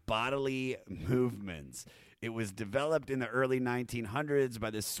through bodily movements. It was developed in the early 1900s by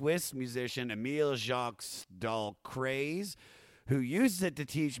the Swiss musician Émile Jacques Dalcroze, who used it to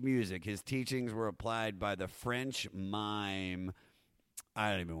teach music. His teachings were applied by the French mime,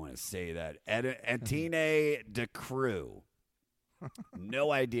 I don't even want to say that, Etienne de Creux.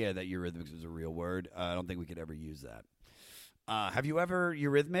 No idea that Eurythmics was a real word. I don't think we could ever use that. Have you ever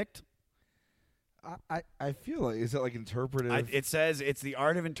Eurythmicked? I feel like, is it like interpretive? It says it's the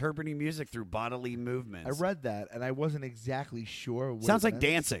art of interpreting music through bodily movements. I read that, and I wasn't exactly sure. What Sounds like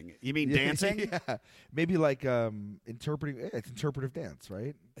dancing. You mean dancing? Yeah. Maybe like interpreting. It's interpretive dance,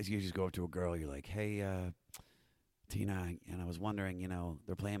 right? As you just go up to a girl, you're like, hey, Tina, and I was wondering,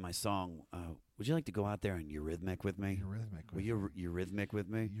 they're playing my song. Would you like to go out there and Eurythmic with me? Will you Eurythmic with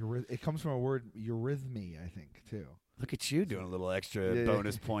me? It comes from a word, eurythmy, I think, too. Look at you doing a little extra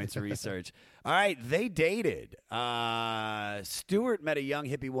bonus points research. All right, they dated. Stewart met a young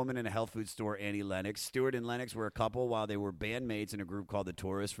hippie woman in a health food store, Annie Lennox. Stewart and Lennox were a couple while they were bandmates in a group called The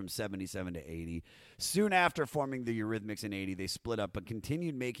Tourists from 77 to 80. Soon after forming the Eurythmics in 80, they split up but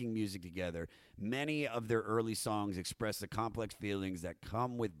continued making music together. Many of their early songs express the complex feelings that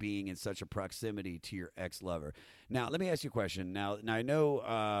come with being in such a proximity to your ex-lover. Now, let me ask you a question. Now I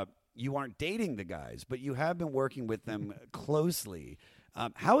know you aren't dating the guys, but you have been working with them closely.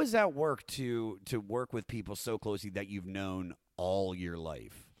 How has that worked to work with people so closely that you've known all your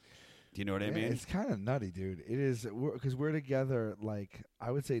life? Do you know what I mean? It's kind of nutty, dude. It is, because we're together, like,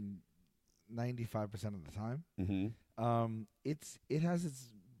 I would say 95% of the time. Mm-hmm. It has its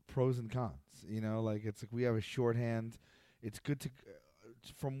pros and cons. Like, it's like we have a shorthand. It's good to,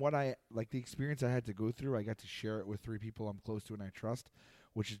 from what the experience I had to go through, I got to share it with 3 people I'm close to and I trust,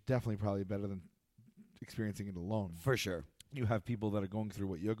 which is definitely probably better than experiencing it alone. For sure. You have people that are going through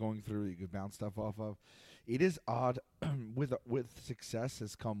what you're going through. You can bounce stuff off of. It is odd. With success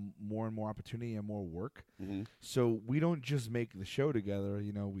has come more and more opportunity and more work. Mm-hmm. So we don't just make the show together.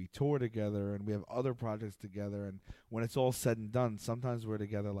 We tour together and we have other projects together. And when it's all said and done, sometimes we're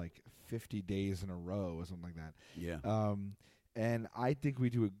together like 50 days in a row or something like that. Yeah. and I think we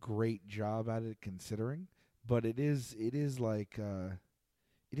do a great job at it considering. But it is like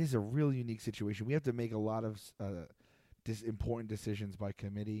it is a real unique situation. We have to make a lot of important decisions by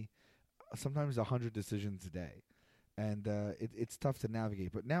committee, sometimes 100 decisions a day, and it's tough to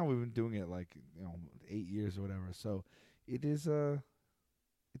navigate. But now we've been doing it 8 years or whatever. So it is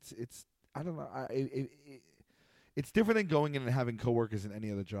it's I don't know. It's different than going in and having coworkers in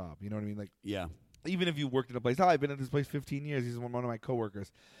any other job. You know what I mean? Like Yeah. Even if you worked in a place, I've been at this place 15 years. He's one of my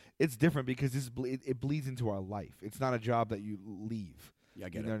coworkers. It's different because it bleeds into our life. It's not a job that you leave. Yeah, I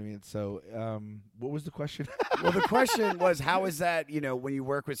get You know what I mean? So, what was the question? Well, the question was, how is that, when you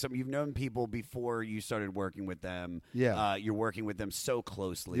work with some, you've known people before you started working with them. Yeah. You're working with them so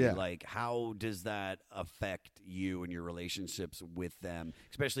closely. Yeah. Like, how does that affect you and your relationships with them,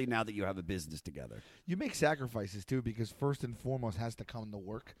 especially now that you have a business together? You make sacrifices, too, because first and foremost has to come the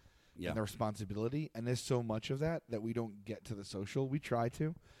work and the responsibility. And there's so much of that we don't get to the social. We try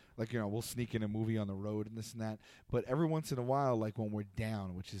to. Like, we'll sneak in a movie on the road and this and that. But every once in a while, like when we're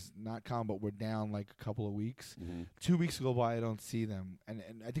down, which is not common, but we're down like a couple of weeks, 2 weeks go by, I don't see them. And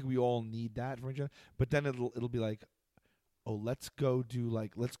I think we all need that for each other. But then it'll be like, oh, let's go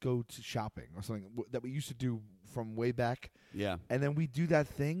to shopping or something that we used to do from way back. Yeah. And then we do that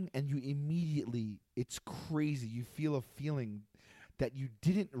thing, and you immediately, it's crazy. You feel a feeling that you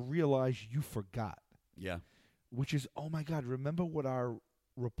didn't realize you forgot. Yeah. Which is, oh my God, remember what our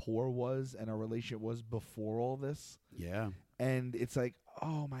rapport was and our relationship was before all this? Yeah. And it's like,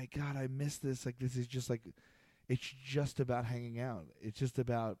 oh my God, I miss this. Like, this is just like, it's just about hanging out. It's just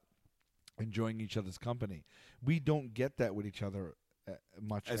about enjoying each other's company. We don't get that with each other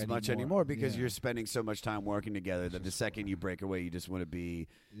much anymore because you're spending so much time working together that the second you break away, you just want to be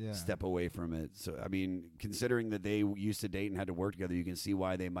step away from it. So, I mean, considering that they used to date and had to work together, you can see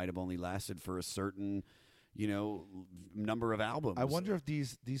why they might have only lasted for a certain number of albums. I wonder if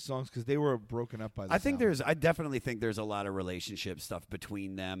these songs, because they were broken up by this I definitely think there's a lot of relationship stuff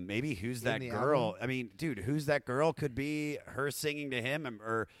between them. Maybe Who's That Girl? Album? I mean, dude, Who's That Girl could be her singing to him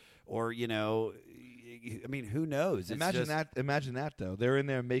or I mean, who knows? Imagine that though. They're in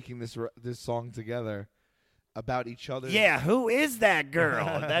there making this song together about each other. Yeah, who is that girl?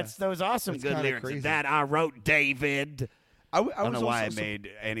 That's those awesome That's good kinda lyrics. crazy. That I wrote, David. I don't know why I made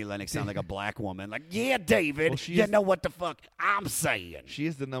Annie Lennox sound like a black woman. Like, yeah, David, you know what the fuck I'm saying. She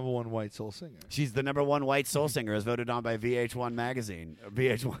is the #1 white soul singer. She's the #1 white soul singer, as voted on by VH1 magazine,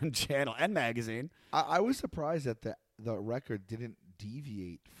 VH1 channel and magazine. I was surprised that the record didn't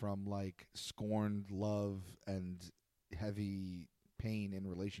deviate from like scorned love and heavy pain in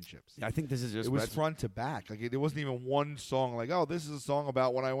relationships. I think this is just it was front to back. Like there wasn't even one song like, oh, this is a song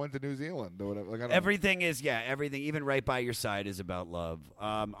about when I went to New Zealand or whatever. Like, everything is everything. Even Right by Your Side is about love.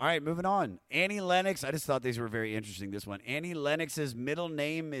 All right, moving on. Annie Lennox. I just thought these were very interesting. This one. Annie Lennox's middle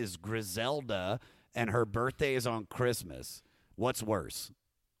name is Griselda, and her birthday is on Christmas. What's worse?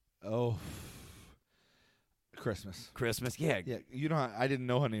 Oh. Christmas, yeah. You know, I didn't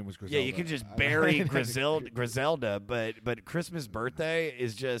know her name was Griselda. Yeah, you can just bury Griselda, but Christmas birthday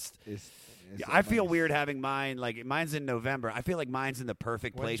is just. I feel weird having mine. Like mine's in November. I feel like mine's in the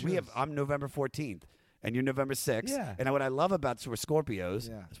perfect place. I'm November 14th, and you're November 6th. Yeah. And what I love about we're Scorpios.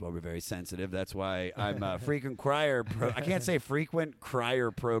 Yeah. That's why we're very sensitive. That's why I'm a frequent crier. I can't say frequent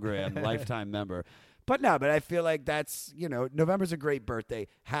crier program lifetime member. But I feel like that's, November's a great birthday.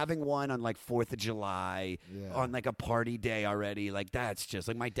 Having one on like 4th of July, on like a party day already, like that's just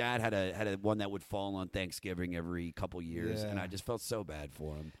like my dad had a one that would fall on Thanksgiving every couple years, and I just felt so bad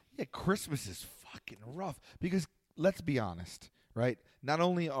for him. Yeah, Christmas is fucking rough because let's be honest, right? Not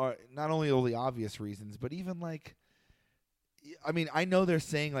only all the obvious reasons, but even like, I mean, I know they're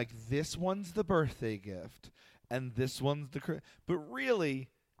saying like this one's the birthday gift and this one's but really.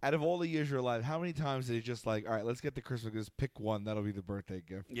 Out of all the years you're alive, how many times is it just like, all right, let's get the Christmas gifts, pick one, that'll be the birthday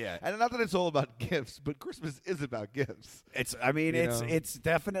gift. Yeah. And not that it's all about gifts, but Christmas is about gifts. It's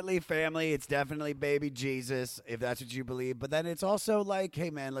definitely family. It's definitely baby Jesus, if that's what you believe. But then it's also like,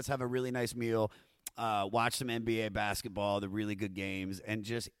 hey, man, let's have a really nice meal. Watch some NBA basketball, the really good games, and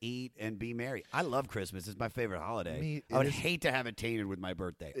just eat and be merry. I love Christmas. It's my favorite holiday. I would hate to have it tainted with my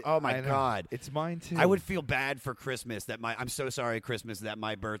birthday. Oh, my God. It's mine, too. I would feel bad for Christmas I'm so sorry, Christmas, that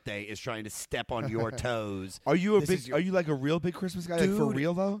my birthday is trying to step on your toes. Are you like a real big Christmas guy? Dude, like for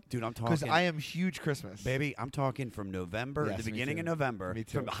real, though? Dude, I'm talking. Because I am huge Christmas. Baby, I'm talking from November, the beginning of November. Me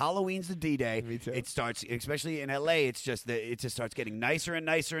too. From Halloween's to D-Day. Me too. It starts, especially in L.A., it just starts getting nicer and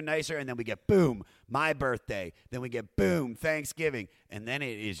nicer and nicer, and then we get, boom, my birthday. Then we get, boom, Thanksgiving. And then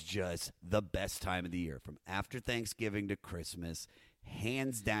it is just the best time of the year. From after Thanksgiving to Christmas,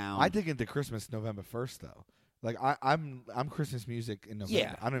 hands down. I dig into Christmas November 1st, though. Like I'm Christmas music in November.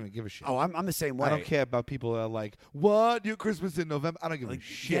 Yeah. I don't even give a shit. Oh, I'm the same way. I don't care about people that are like, what? Your Christmas in November? I don't give a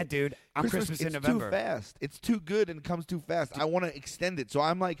shit. Yeah, dude. I'm Christmas in November. It's too fast. It's too good and it comes too fast. I want to extend it. So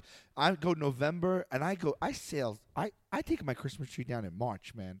I'm like, I go November and I take my Christmas tree down in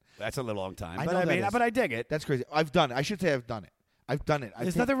March, man. That's a little long time. I But know I that mean, is. but I dig it. That's crazy. I've done it. I should say I've done it. I've done it.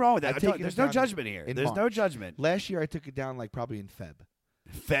 There's nothing wrong with that. I've taken There's it no down judgment here. in There's no March. judgment. Last year I took it down like probably in Feb.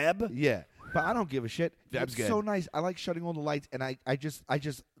 Feb? Yeah. But I don't give a shit. Feb's It's good. so nice. I like shutting all the lights, and I just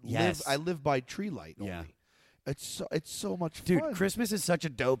Yes. live by tree light only. Yeah. It's so much Dude, fun. Christmas is such a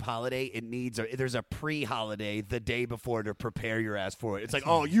dope holiday. It needs there's a pre-holiday the day before to prepare your ass for it. It's like,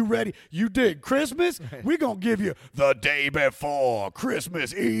 oh, you ready? You dig Christmas? We're gonna give you the day before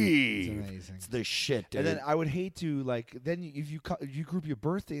Christmas Eve. It's amazing. It's the shit, dude. And then I would hate to if you group your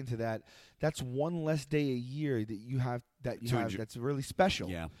birthday into that, that's one less day a year that you have that's really special.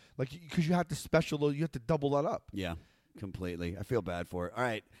 Yeah. Like because you have to double that up. Yeah, completely. I feel bad for it. All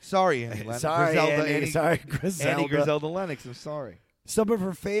right. Sorry, Annie. Sorry, Annie. Sorry, Griselda. Annie Griselda Lennox. I'm sorry. Some of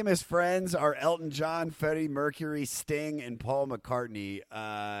her famous friends are Elton John, Freddie Mercury, Sting, and Paul McCartney.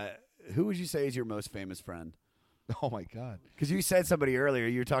 Who would you say is your most famous friend? Oh my God! Because you said somebody earlier.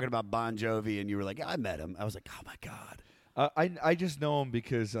 You were talking about Bon Jovi, and you were like, "I met him." I was like, "Oh my God." I just know him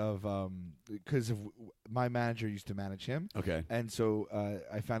because of my manager used to manage him. Okay. And so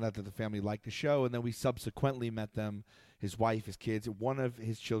I found out that the family liked the show, and then we subsequently met them. His wife, his kids. One of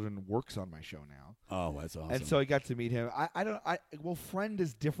his children works on my show now. Oh, that's awesome. And so I got to meet him. Friend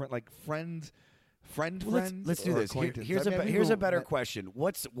is different. Like friend. Let's do this. Here's a better question.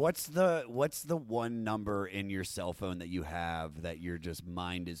 What's the one number in your cell phone that you have that your just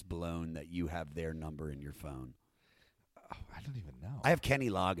mind is blown that you have their number in your phone? Oh, I don't even know. I have Kenny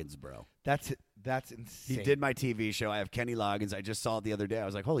Loggins, bro. That's insane. He did my TV show. I have Kenny Loggins. I just saw it the other day. I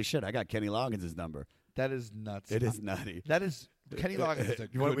was like, holy shit, I got Kenny Loggins' number. That is nuts. It is nutty. That is Kenny Loggins is a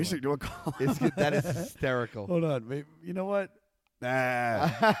good one. You want to call It's good. That is hysterical. Hold on. Maybe, you know what? Nah.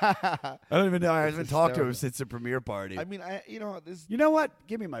 I don't even know. I haven't talked to him since the premiere party. I mean, this. You know what?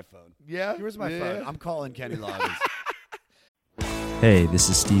 Give me my phone. Yeah? Here's my phone. I'm calling Kenny Loggins. Hey, this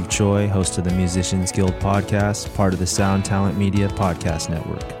is Steve Choi, host of the Musicians Guild podcast, part of the Sound Talent Media Podcast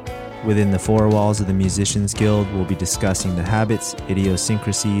Network. Within the four walls of the Musicians Guild, we'll be discussing the habits,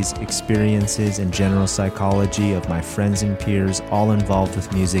 idiosyncrasies, experiences, and general psychology of my friends and peers, all involved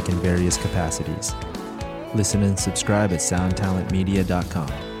with music in various capacities. Listen and subscribe at soundtalentmedia.com.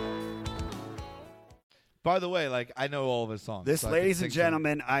 By the way, I know all of his songs. This, so ladies and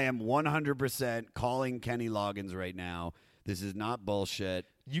gentlemen, I am 100% calling Kenny Loggins right now. This is not bullshit.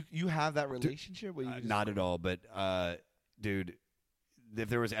 You have that relationship? Where you just not at all, but dude, if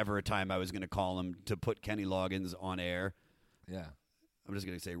there was ever a time I was going to call him to put Kenny Loggins on air, yeah, I'm just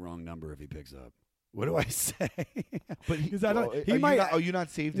going to say wrong number if he picks up. What do I say? But he might. Are you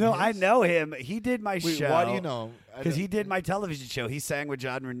not saved? No, in I his? know him. He did my show. Why do you know him? Because he did my television show. He sang with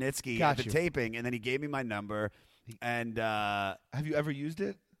John Rudnitsky Got at the you. taping, and then he gave me my number. And have you ever used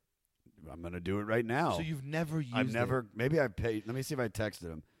it? I'm going to do it right now. So you've never used it? I've never. Maybe I paid. Let me see if I texted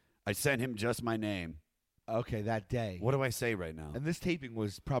him. I sent him just my name. Okay, that day. What do I say right now? And this taping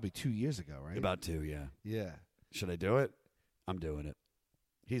was probably 2 years ago, right? About 2, yeah. Yeah. Should I do it? I'm doing it.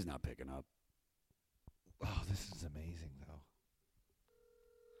 He's not picking up. Oh, this is amazing, though.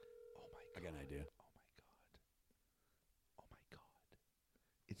 Oh, my God. I got an idea. Oh, my God.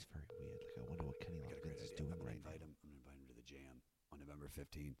 It's very weird. I wonder what Kenny Loggins is doing right now. I'm going to invite him to the Jam on November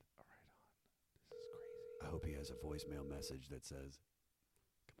 15th. All right, this is crazy. I hope he has a voicemail message that says,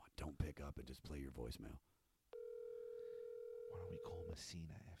 come on, don't pick up and just play your voicemail. Why don't we call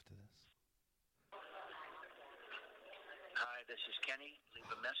Messina after this? Hi, this is Kenny. Leave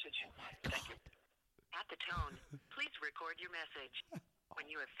a message. Oh, my God. Thank you. At the tone, please record your message. When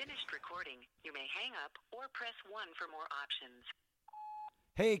you have finished recording, you may hang up or press 1 for more options.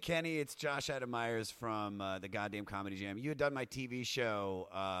 Hey, Kenny, it's Josh Adam Myers from the Goddamn Comedy Jam. You had done my TV show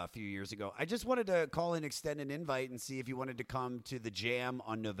a few years ago. I just wanted to call and extend an invite and see if you wanted to come to the Jam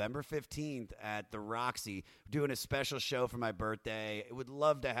on November 15th at the Roxy. We're doing a special show for my birthday. I would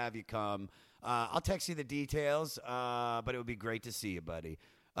love to have you come. I'll text you the details, but it would be great to see you, buddy.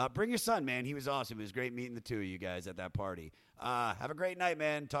 Bring your son, man. He was awesome. It was great meeting the two of you guys at that party. Have a great night,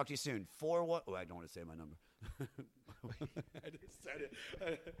 man. Talk to you soon. 41. Oh, I don't want to say my number. I just said it.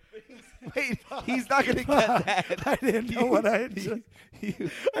 Wait, he's not going to get that. I didn't know what I had said.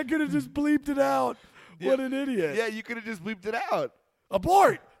 I could have just bleeped it out. Yeah. What an idiot. Yeah, you could have just bleeped it out.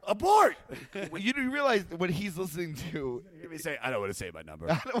 Abort! Abort! You do realize what he's listening to. Hear me say, I don't want to say my number.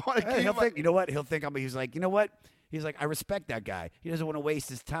 I don't want to. He'll think, you know what? He'll think he's like, you know what? He's like, I respect that guy. He doesn't want to waste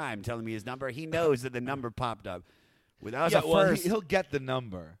his time telling me his number. He knows that the number popped up. He'll get the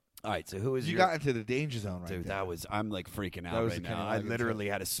number. All right, so who is you got into the danger zone right Dude, there. I'm like freaking out right now. I literally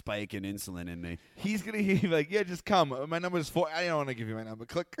had a spike in insulin in me. He's going to hear you like, yeah, just come. My number is 4. I don't want to give you my number.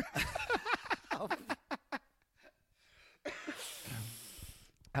 Click.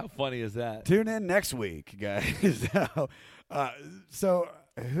 How funny is that? Tune in next week, guys. So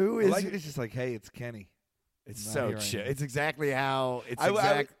who is... It's just like, hey, it's Kenny. It's so chill. It's exactly how...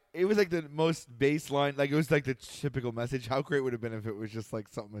 It was like the most baseline, like it was like the typical message. How great would it have been if it was just like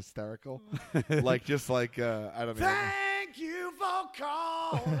something hysterical, like just like I don't know. Thank you for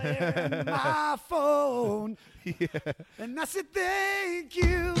calling my phone, and I said thank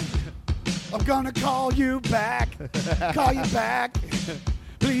you. I'm gonna call you back,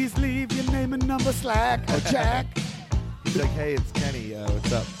 Please leave your name and number Slack or Jack. He's like, hey, it's Kenny.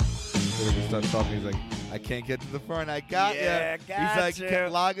 What's up? So he starts talking. He's like, I can't get to the front. I got you. He's like,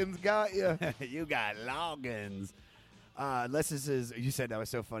 Loggins got you. You got Loggins. Unless this is, you said that was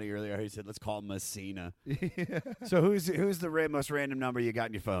so funny earlier. He said, let's call Messina. So who's the most random number you got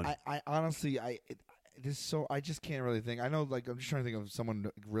in your phone? I honestly, I just can't really think. I know, like, I'm just trying to think of someone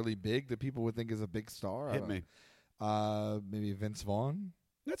really big that people would think is a big star. Hit me. Maybe Vince Vaughn.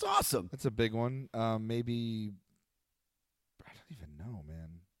 That's awesome. That's a big one. Maybe, I don't even know,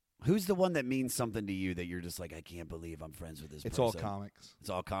 man. Who's the one that means something to you that you're just like, I can't believe I'm friends with this It's person? all comics. It's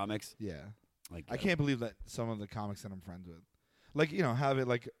all comics? Yeah. I can't believe that some of the comics that I'm friends with, like, you know, have it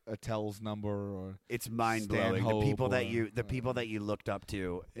like a Tell's number or it's mind blowing. The people that you looked up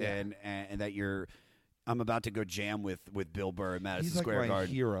to and that you're. I'm about to go jam with Bill Burr at Madison He's Square like my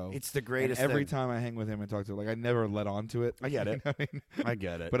Garden. hero. It's the greatest. And every thing. time I hang with him and talk to him, like I never let on to it. I get it. I mean? I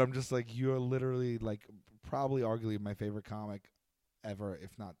get it. But I'm just like, you're literally like probably arguably my favorite comic ever,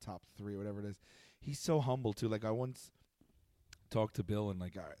 if not top 3, whatever it is. He's so humble too. Like I once talked to Bill and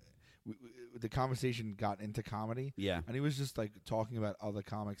like the conversation got into comedy. Yeah. And he was just like talking about other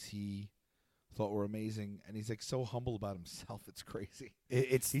comics he thought were amazing, and he's like so humble about himself. It's crazy.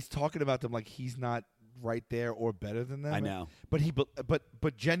 He's talking about them like he's not right there or better than them. I know. But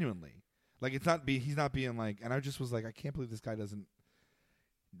genuinely, like it's not he's not being like. And I just was like, I can't believe this guy doesn't.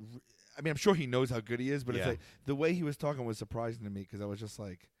 I mean, I'm sure he knows how good he is, but it's like the way he was talking was surprising to me because I was just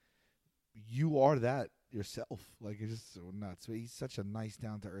like, you are that yourself. Like it's just so nuts. But he's such a nice,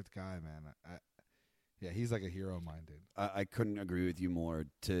 down to earth guy, man. Yeah, he's like a hero of mine, dude. I couldn't agree with you more.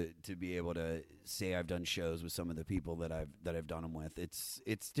 To be able to say I've done shows with some of the people that I've done them with. It's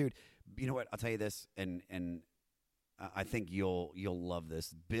dude. You know what? I'll tell you this, and I think you'll love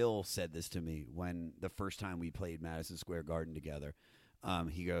this. Bill said this to me when the first time we played Madison Square Garden together.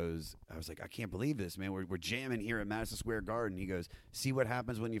 He goes, I was like, I can't believe this, man. We're jamming here at Madison Square Garden. He goes, see what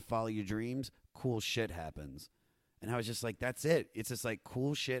happens when you follow your dreams? Cool shit happens. And I was just like, that's it. It's just like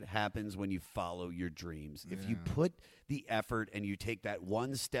cool shit happens when you follow your dreams. If you put the effort and you take that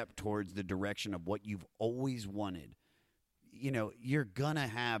one step towards the direction of what you've always wanted, you know, you're going to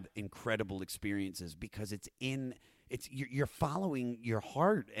have incredible experiences because you're following your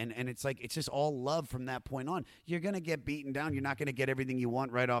heart. And it's like, it's just all love from that point on. You're going to get beaten down. You're not going to get everything you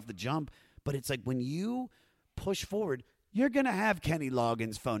want right off the jump. But it's like when you push forward, you're going to have Kenny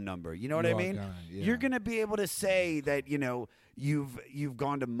Loggins' phone number. You know what I mean? You're going to be able to say that, you know, you've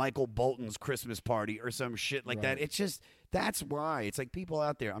gone to Michael Bolton's Christmas party or some shit like that. It's just, that's why. It's like people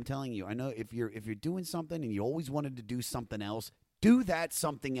out there, I'm telling you, I know if you're doing something and you always wanted to do something else, do that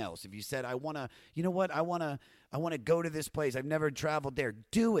something else. If you said, I want to, you know what, I want to go to this place. I've never traveled there.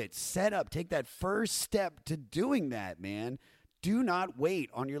 Do it. Set up. Take that first step to doing that, man. Do not wait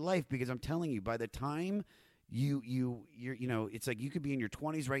on your life because I'm telling you, by the time you're you know, it's like you could be in your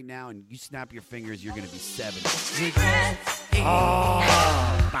 20s right now and you snap your fingers, you're going to be 70. Well,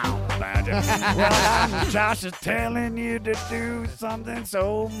 Josh is telling you to do something,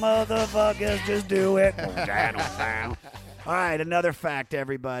 so motherfuckers just do it. All right, another fact,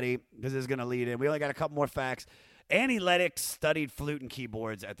 everybody. This is going to lead in. We only got a couple more facts. Annie Lennox studied flute and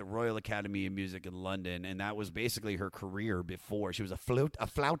keyboards at the Royal Academy of Music in London, and that was basically her career before. She was a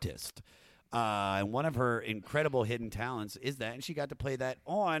flautist. And one of her incredible hidden talents is that, and she got to play that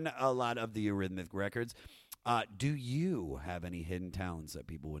on a lot of the Eurythmics records. Do you have any hidden talents that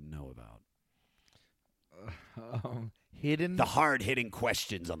people wouldn't know about? Hidden? The hard-hitting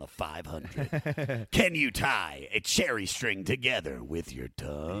questions on the 500. Can you tie a cherry string together with your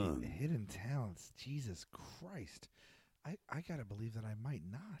tongue? Hidden talents. Jesus Christ. I got to believe that I might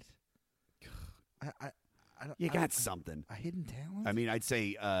not. You got something. A hidden talent? I mean, I'd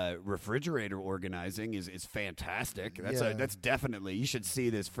say refrigerator organizing is fantastic. That's definitely, you should see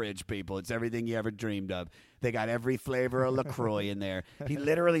this fridge, people. It's everything you ever dreamed of. They got every flavor of LaCroix in there. He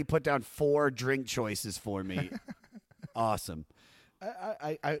literally put down 4 drink choices for me. Awesome.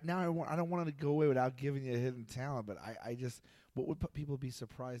 I don't want to go away without giving you a hidden talent, but I just, what would people be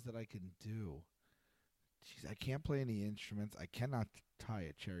surprised that I can do? Jeez, I can't play any instruments. I cannot tie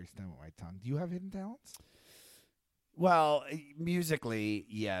a cherry stem with my tongue. Do you have hidden talents? Well, musically,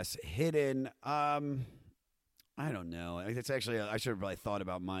 yes. Hidden, I don't know. It's actually, I should have probably thought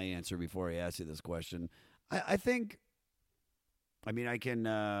about my answer before I asked you this question. I think, I mean, I can,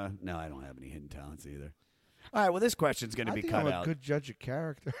 no, I don't have any hidden talents either. All right, well, this question's going to be cut out. I'm a good judge of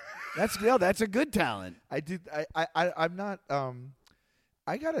character. That's a good talent. I'm not,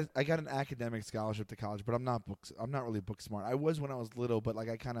 I got an academic scholarship to college, but I'm not really book smart. I was when I was little, but like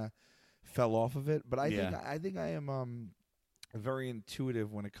I kind of fell off of it. But I think I am very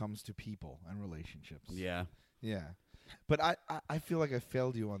intuitive when it comes to people and relationships. Yeah. Yeah. But I feel like I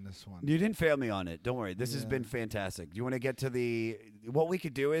failed you on this one. You didn't fail me on it. Don't worry. This has been fantastic. Do you want to get to what we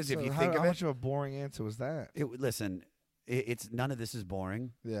could do is, if you think of it. How much of a boring answer was that? Listen, it's none of this is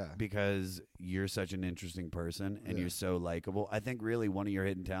boring. Yeah. Because you're such an interesting person and you're so likable. I think really one of your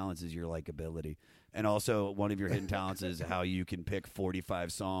hidden talents is your likability. And also one of your hidden talents is how you can pick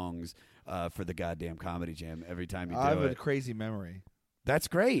 45 songs for the goddamn Comedy Jam every time you do it. I have a crazy memory. That's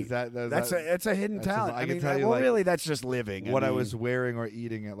great. That's a hidden talent. I can tell you, really, that's just living. I was wearing or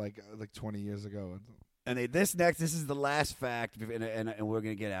eating at like 20 years ago. And this is the last fact, and we're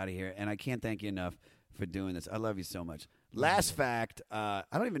going to get out of here. And I can't thank you enough for doing this. I love you so much. Last fact, I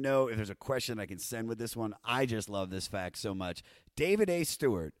don't even know if there's a question I can send with this one. I just love this fact so much. David A.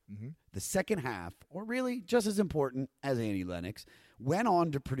 Stewart, the second half, or really just as important as Annie Lennox, went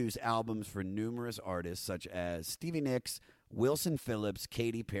on to produce albums for numerous artists such as Stevie Nicks, Wilson Phillips,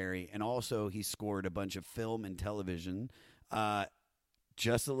 Katy Perry, and also he scored a bunch of film and television.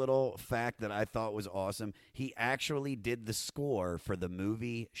 Just a little fact that I thought was awesome. He actually did the score for the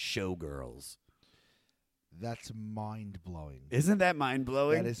movie Showgirls. That's mind-blowing. Isn't that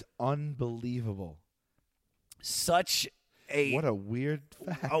mind-blowing? That is unbelievable. What a weird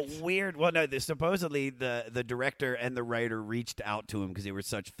fact. Well, no, supposedly the director and the writer reached out to him because they were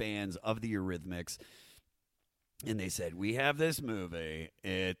such fans of the Eurythmics. And they said, we have this movie.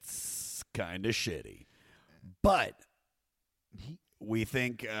 It's kind of shitty. But we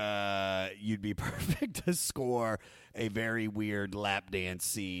think you'd be perfect to score a very weird lap dance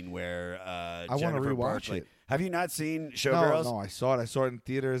scene where I want to Jennifer rewatch Barkley. it. Have you not seen Showgirls? No, I saw it. I saw it in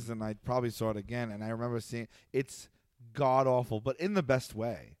theaters, and I probably saw it again. And I remember seeing it's god-awful, but in the best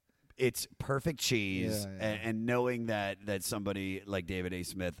way. It's perfect cheese, and knowing that somebody like David A.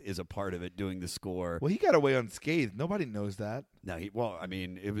 Smith is a part of it doing the score. Well, he got away unscathed. Nobody knows that. No, it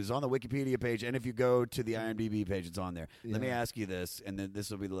was on the Wikipedia page, and if you go to the IMDb page, it's on there. Yeah. Let me ask you this, and then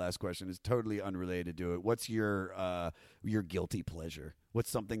this will be the last question. It's totally unrelated to it. What's your guilty pleasure? What's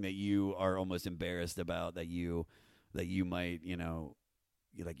something that you are almost embarrassed about that you might,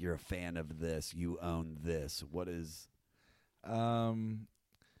 you're a fan of this, you own this? What is?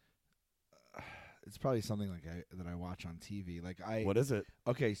 It's probably something that I watch on TV. What is it?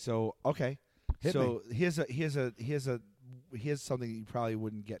 Here's something you probably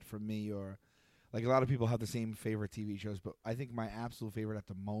wouldn't get from me, or like a lot of people have the same favorite TV shows, but I think my absolute favorite at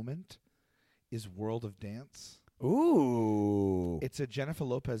the moment is World of Dance. Ooh, it's a Jennifer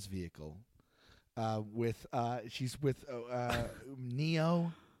Lopez vehicle. She's with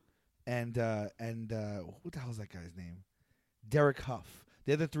Neo and who the hell is that guy's name? Derek Huff.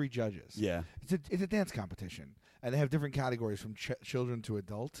 They're the 3 judges. Yeah. It's a dance competition, and they have different categories from children to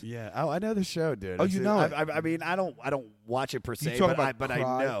adult. Yeah. Oh, I know the show, dude. Oh, you know it. I mean, I don't watch it per se, but I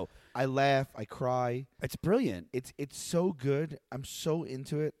know. I laugh. I cry. It's brilliant. It's so good. I'm so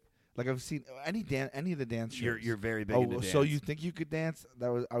into it. Like I've seen any of the dance shows. You're very big into dance. So you think you could dance?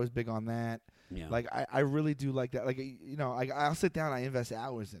 I was big on that. Yeah. Like I really do like that. Like I'll sit down. I invest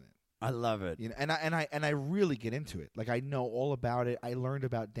hours in it. I love it. And I really get into it. Like I know all about it. I learned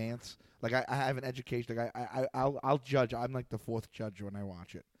about dance. Like I have an education. Like I'll judge. I'm like the 4th judge when I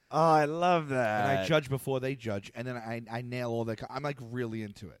watch it. Oh, I love that. And I judge before they judge, and then I nail all that. I'm like really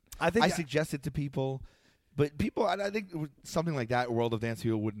into it. I suggest it to people, but people. I think something like that, World of Dance,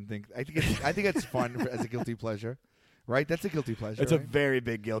 people wouldn't think. I think it's fun as a guilty pleasure. Right? That's a guilty pleasure. It's a right? very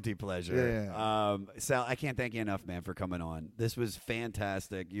big guilty pleasure. Yeah. Sal, I can't thank you enough, man, for coming on. This was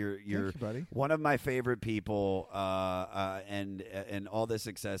fantastic. You're Thank you, buddy. one of my favorite people, and all the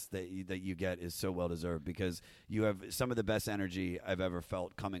success that you get is so well deserved because you have some of the best energy I've ever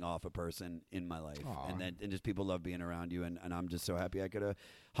felt coming off a person in my life, and just people love being around you, and I'm just so happy I could have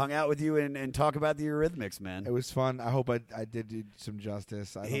hung out with you and talk about the Eurythmics, man. It was fun. I hope I did do some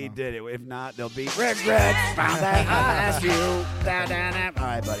justice. He did it. If not, there'll be regrets. Found that I asked you. Da, da, da. All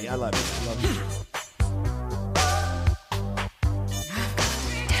right, buddy. I love you.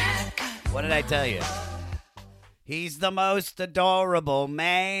 What did I tell you? He's the most adorable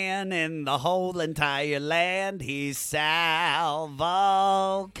man in the whole entire land. He's Sal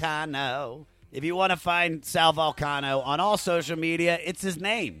Vulcano. If you want to find Sal Vulcano on all social media, it's his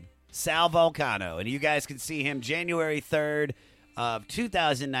name, Sal Vulcano. And you guys can see him January 3rd of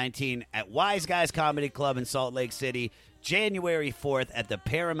 2019 at Wise Guys Comedy Club in Salt Lake City, January 4th at the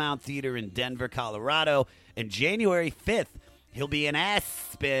Paramount Theater in Denver, Colorado, and January 5th, he'll be in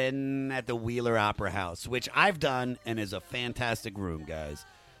Aspen at the Wheeler Opera House, which I've done and is a fantastic room, guys.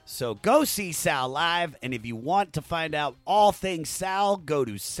 So go see Sal live, and if you want to find out all things Sal, go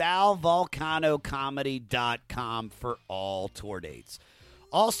to salvolcanocomedy.com for all tour dates.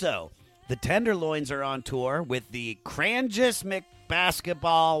 Also, the Tenderloins are on tour with the Cranjus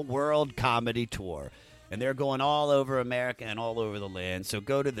McBasketball World Comedy Tour, and they're going all over America and all over the land. So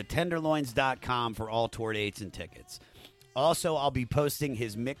go to thetenderloins.com for all tour dates and tickets. Also, I'll be posting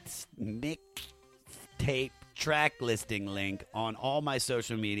his mixtape track listing link on all my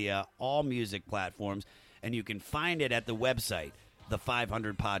social media, all music platforms, and you can find it at the website,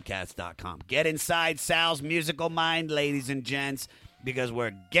 the500podcast.com. Get inside Sal's musical mind, ladies and gents, because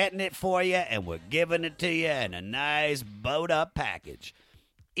we're getting it for you and we're giving it to you in a nice bowed-up package.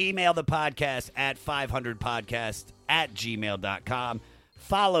 Email the podcast at 500podcast@gmail.com.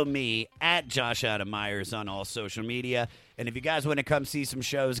 Follow me at Josh Adam Myers on all social media. And if you guys want to come see some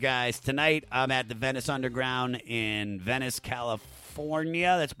shows, guys, tonight I'm at the Venice Underground in Venice,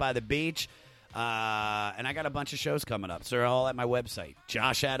 California. That's by the beach. And I got a bunch of shows coming up. So they're all at my website,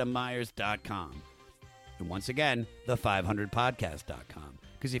 joshadammyers.com. And once again, the500podcast.com.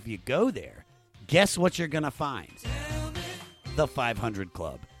 Because if you go there, guess what you're going to find? The 500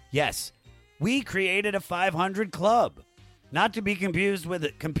 Club. Yes, we created a 500 Club. Not to be confused with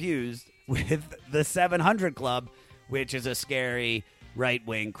the 700 Club, which is a scary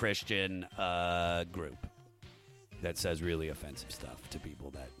right-wing Christian group that says really offensive stuff to people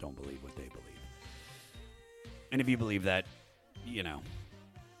that don't believe what they believe. And if you believe that, you know,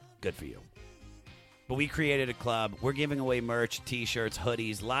 good for you. But we created a club. We're giving away merch, T-shirts,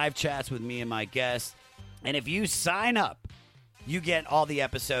 hoodies, live chats with me and my guests. And if you sign up, you get all the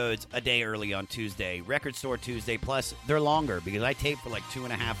episodes a day early on Tuesday, Record Store Tuesday. Plus, they're longer because I tape for like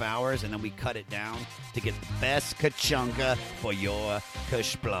 2.5 hours, and then we cut it down to get the best kachunka for your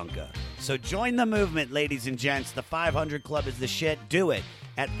kashplunka. So join the movement, ladies and gents. The 500 Club is the shit. Do it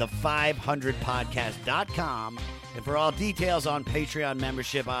at the500podcast.com. And for all details on Patreon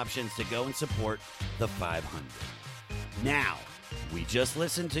membership options to go and support the 500. Now, we just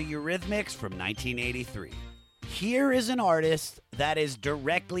listened to Eurythmics from 1983. Here is an artist that is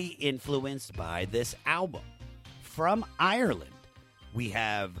directly influenced by this album. From Ireland, we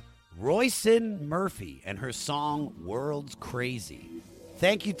have Roisin Murphy and her song World's Crazy.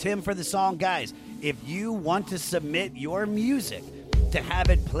 Thank you, Tim, for the song. Guys, if you want to submit your music to have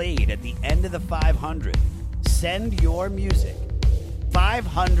it played at the end of the 500, send your music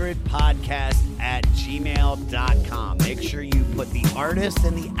 500podcast@gmail.com. Make sure you put the artist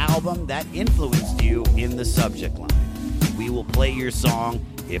and the album that influenced you in the subject line. We will play your song,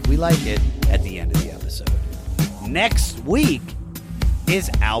 if we like it, at the end of the episode. Next week is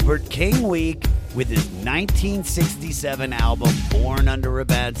Albert King Week with his 1967 album, Born Under a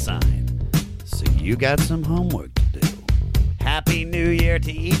Bad Sign. So you got some homework to do. Happy New Year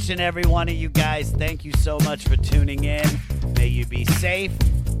to each and every one of you guys. Thank you so much for tuning in. May you be safe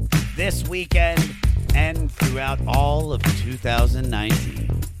this weekend and throughout all of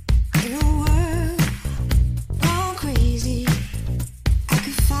 2019. In a world gone crazy, I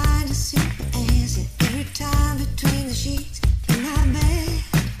could find a simple answer every time between the sheets in my bed.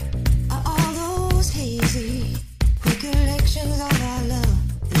 Are all those hazy recollections of our love?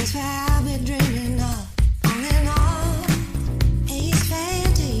 That's where I've been dreaming of. On and on, it's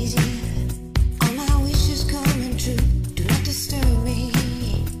fantasy. All my wishes coming true. Do not disturb me.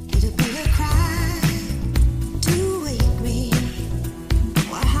 It'll be a cry to wake me.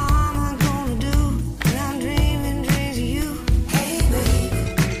 Why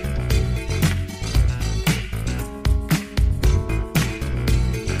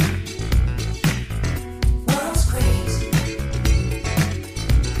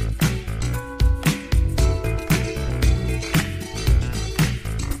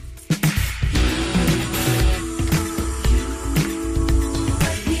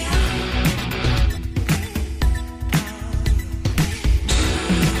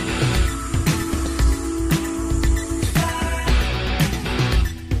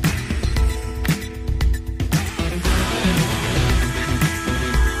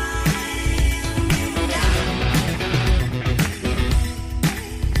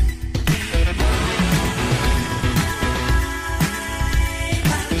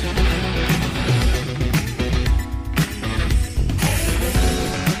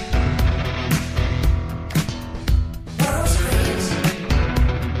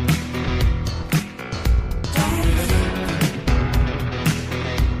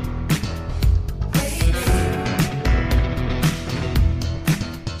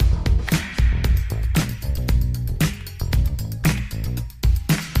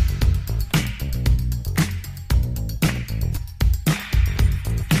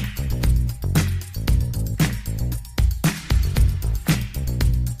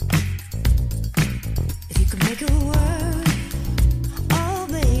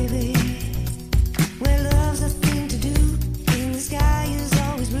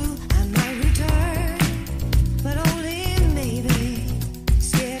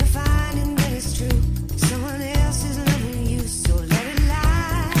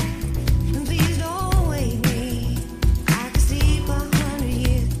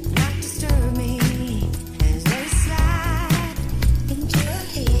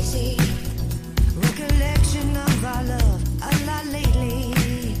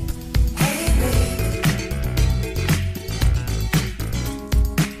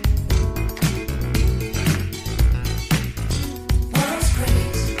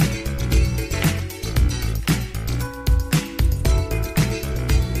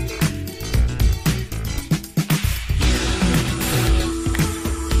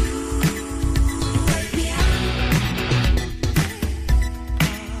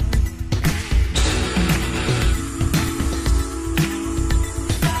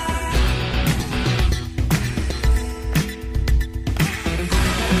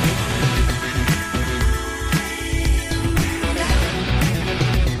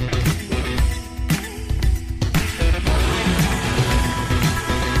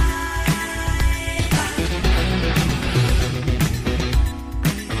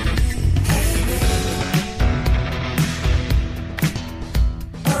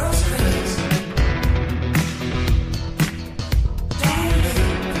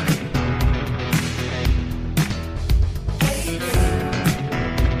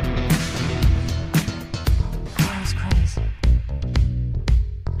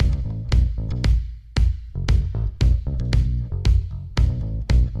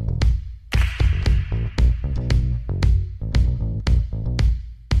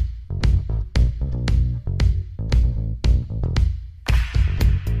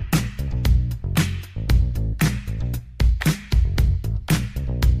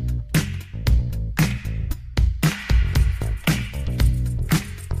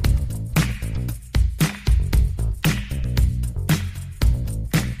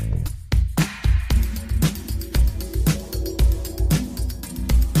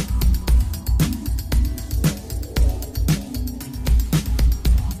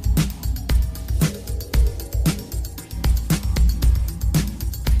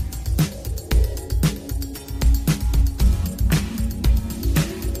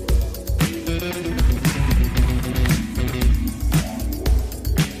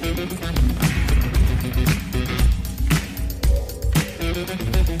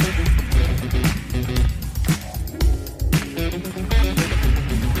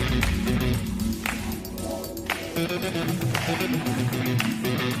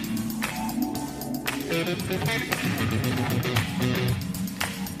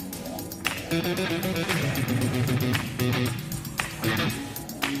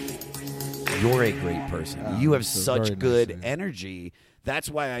You're a great person. You have such good energy. That's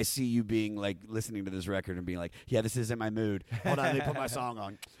why I see you being like listening to this record and being like, yeah, this isn't my mood. Hold on, let me put my song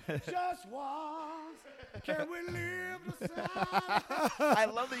on. Just once, can we live the song? I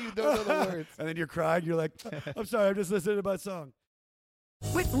love that you don't know the words. And then you're crying. You're like, I'm sorry, I'm just listening to my song.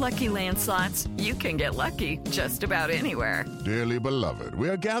 With Lucky Land Slots, you can get lucky just about anywhere. Dearly beloved, we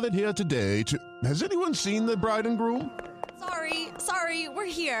are gathered here today to... Has anyone seen the bride and groom? Sorry, we're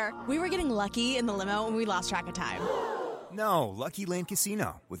here. We were getting lucky in the limo and we lost track of time. No, Lucky Land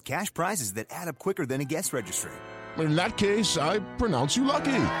Casino, with cash prizes that add up quicker than a guest registry. In that case, I pronounce you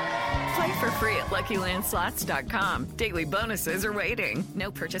lucky. Play for free at LuckyLandSlots.com. Daily bonuses are waiting. No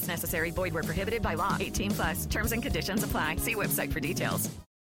purchase necessary. Void where prohibited by law. 18+. Terms and conditions apply. See website for details.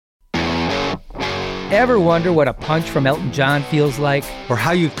 Ever wonder what a punch from Elton John feels like? Or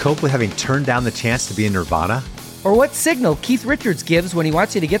how you'd cope with having turned down the chance to be in Nirvana? Or what signal Keith Richards gives when he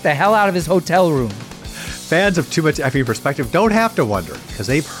wants you to get the hell out of his hotel room? Fans of Too Much Effing Perspective don't have to wonder, because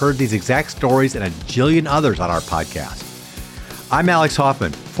they've heard these exact stories and a jillion others on our podcast. I'm Alex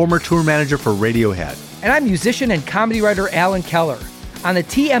Hoffman, former tour manager for Radiohead. And I'm musician and comedy writer Alan Keller. On the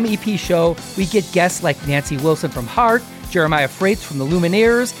TMEP show, we get guests like Nancy Wilson from Heart, Jeremiah Freites from the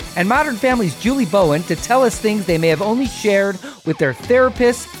Lumineers, and Modern Family's Julie Bowen to tell us things they may have only shared with their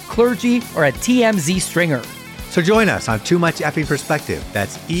therapist, clergy, or a TMZ stringer. So join us on Too Much Effing Perspective.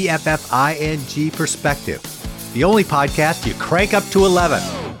 That's EFFING Perspective. The only podcast you crank up to 11.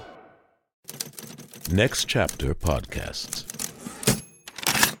 Next Chapter Podcasts.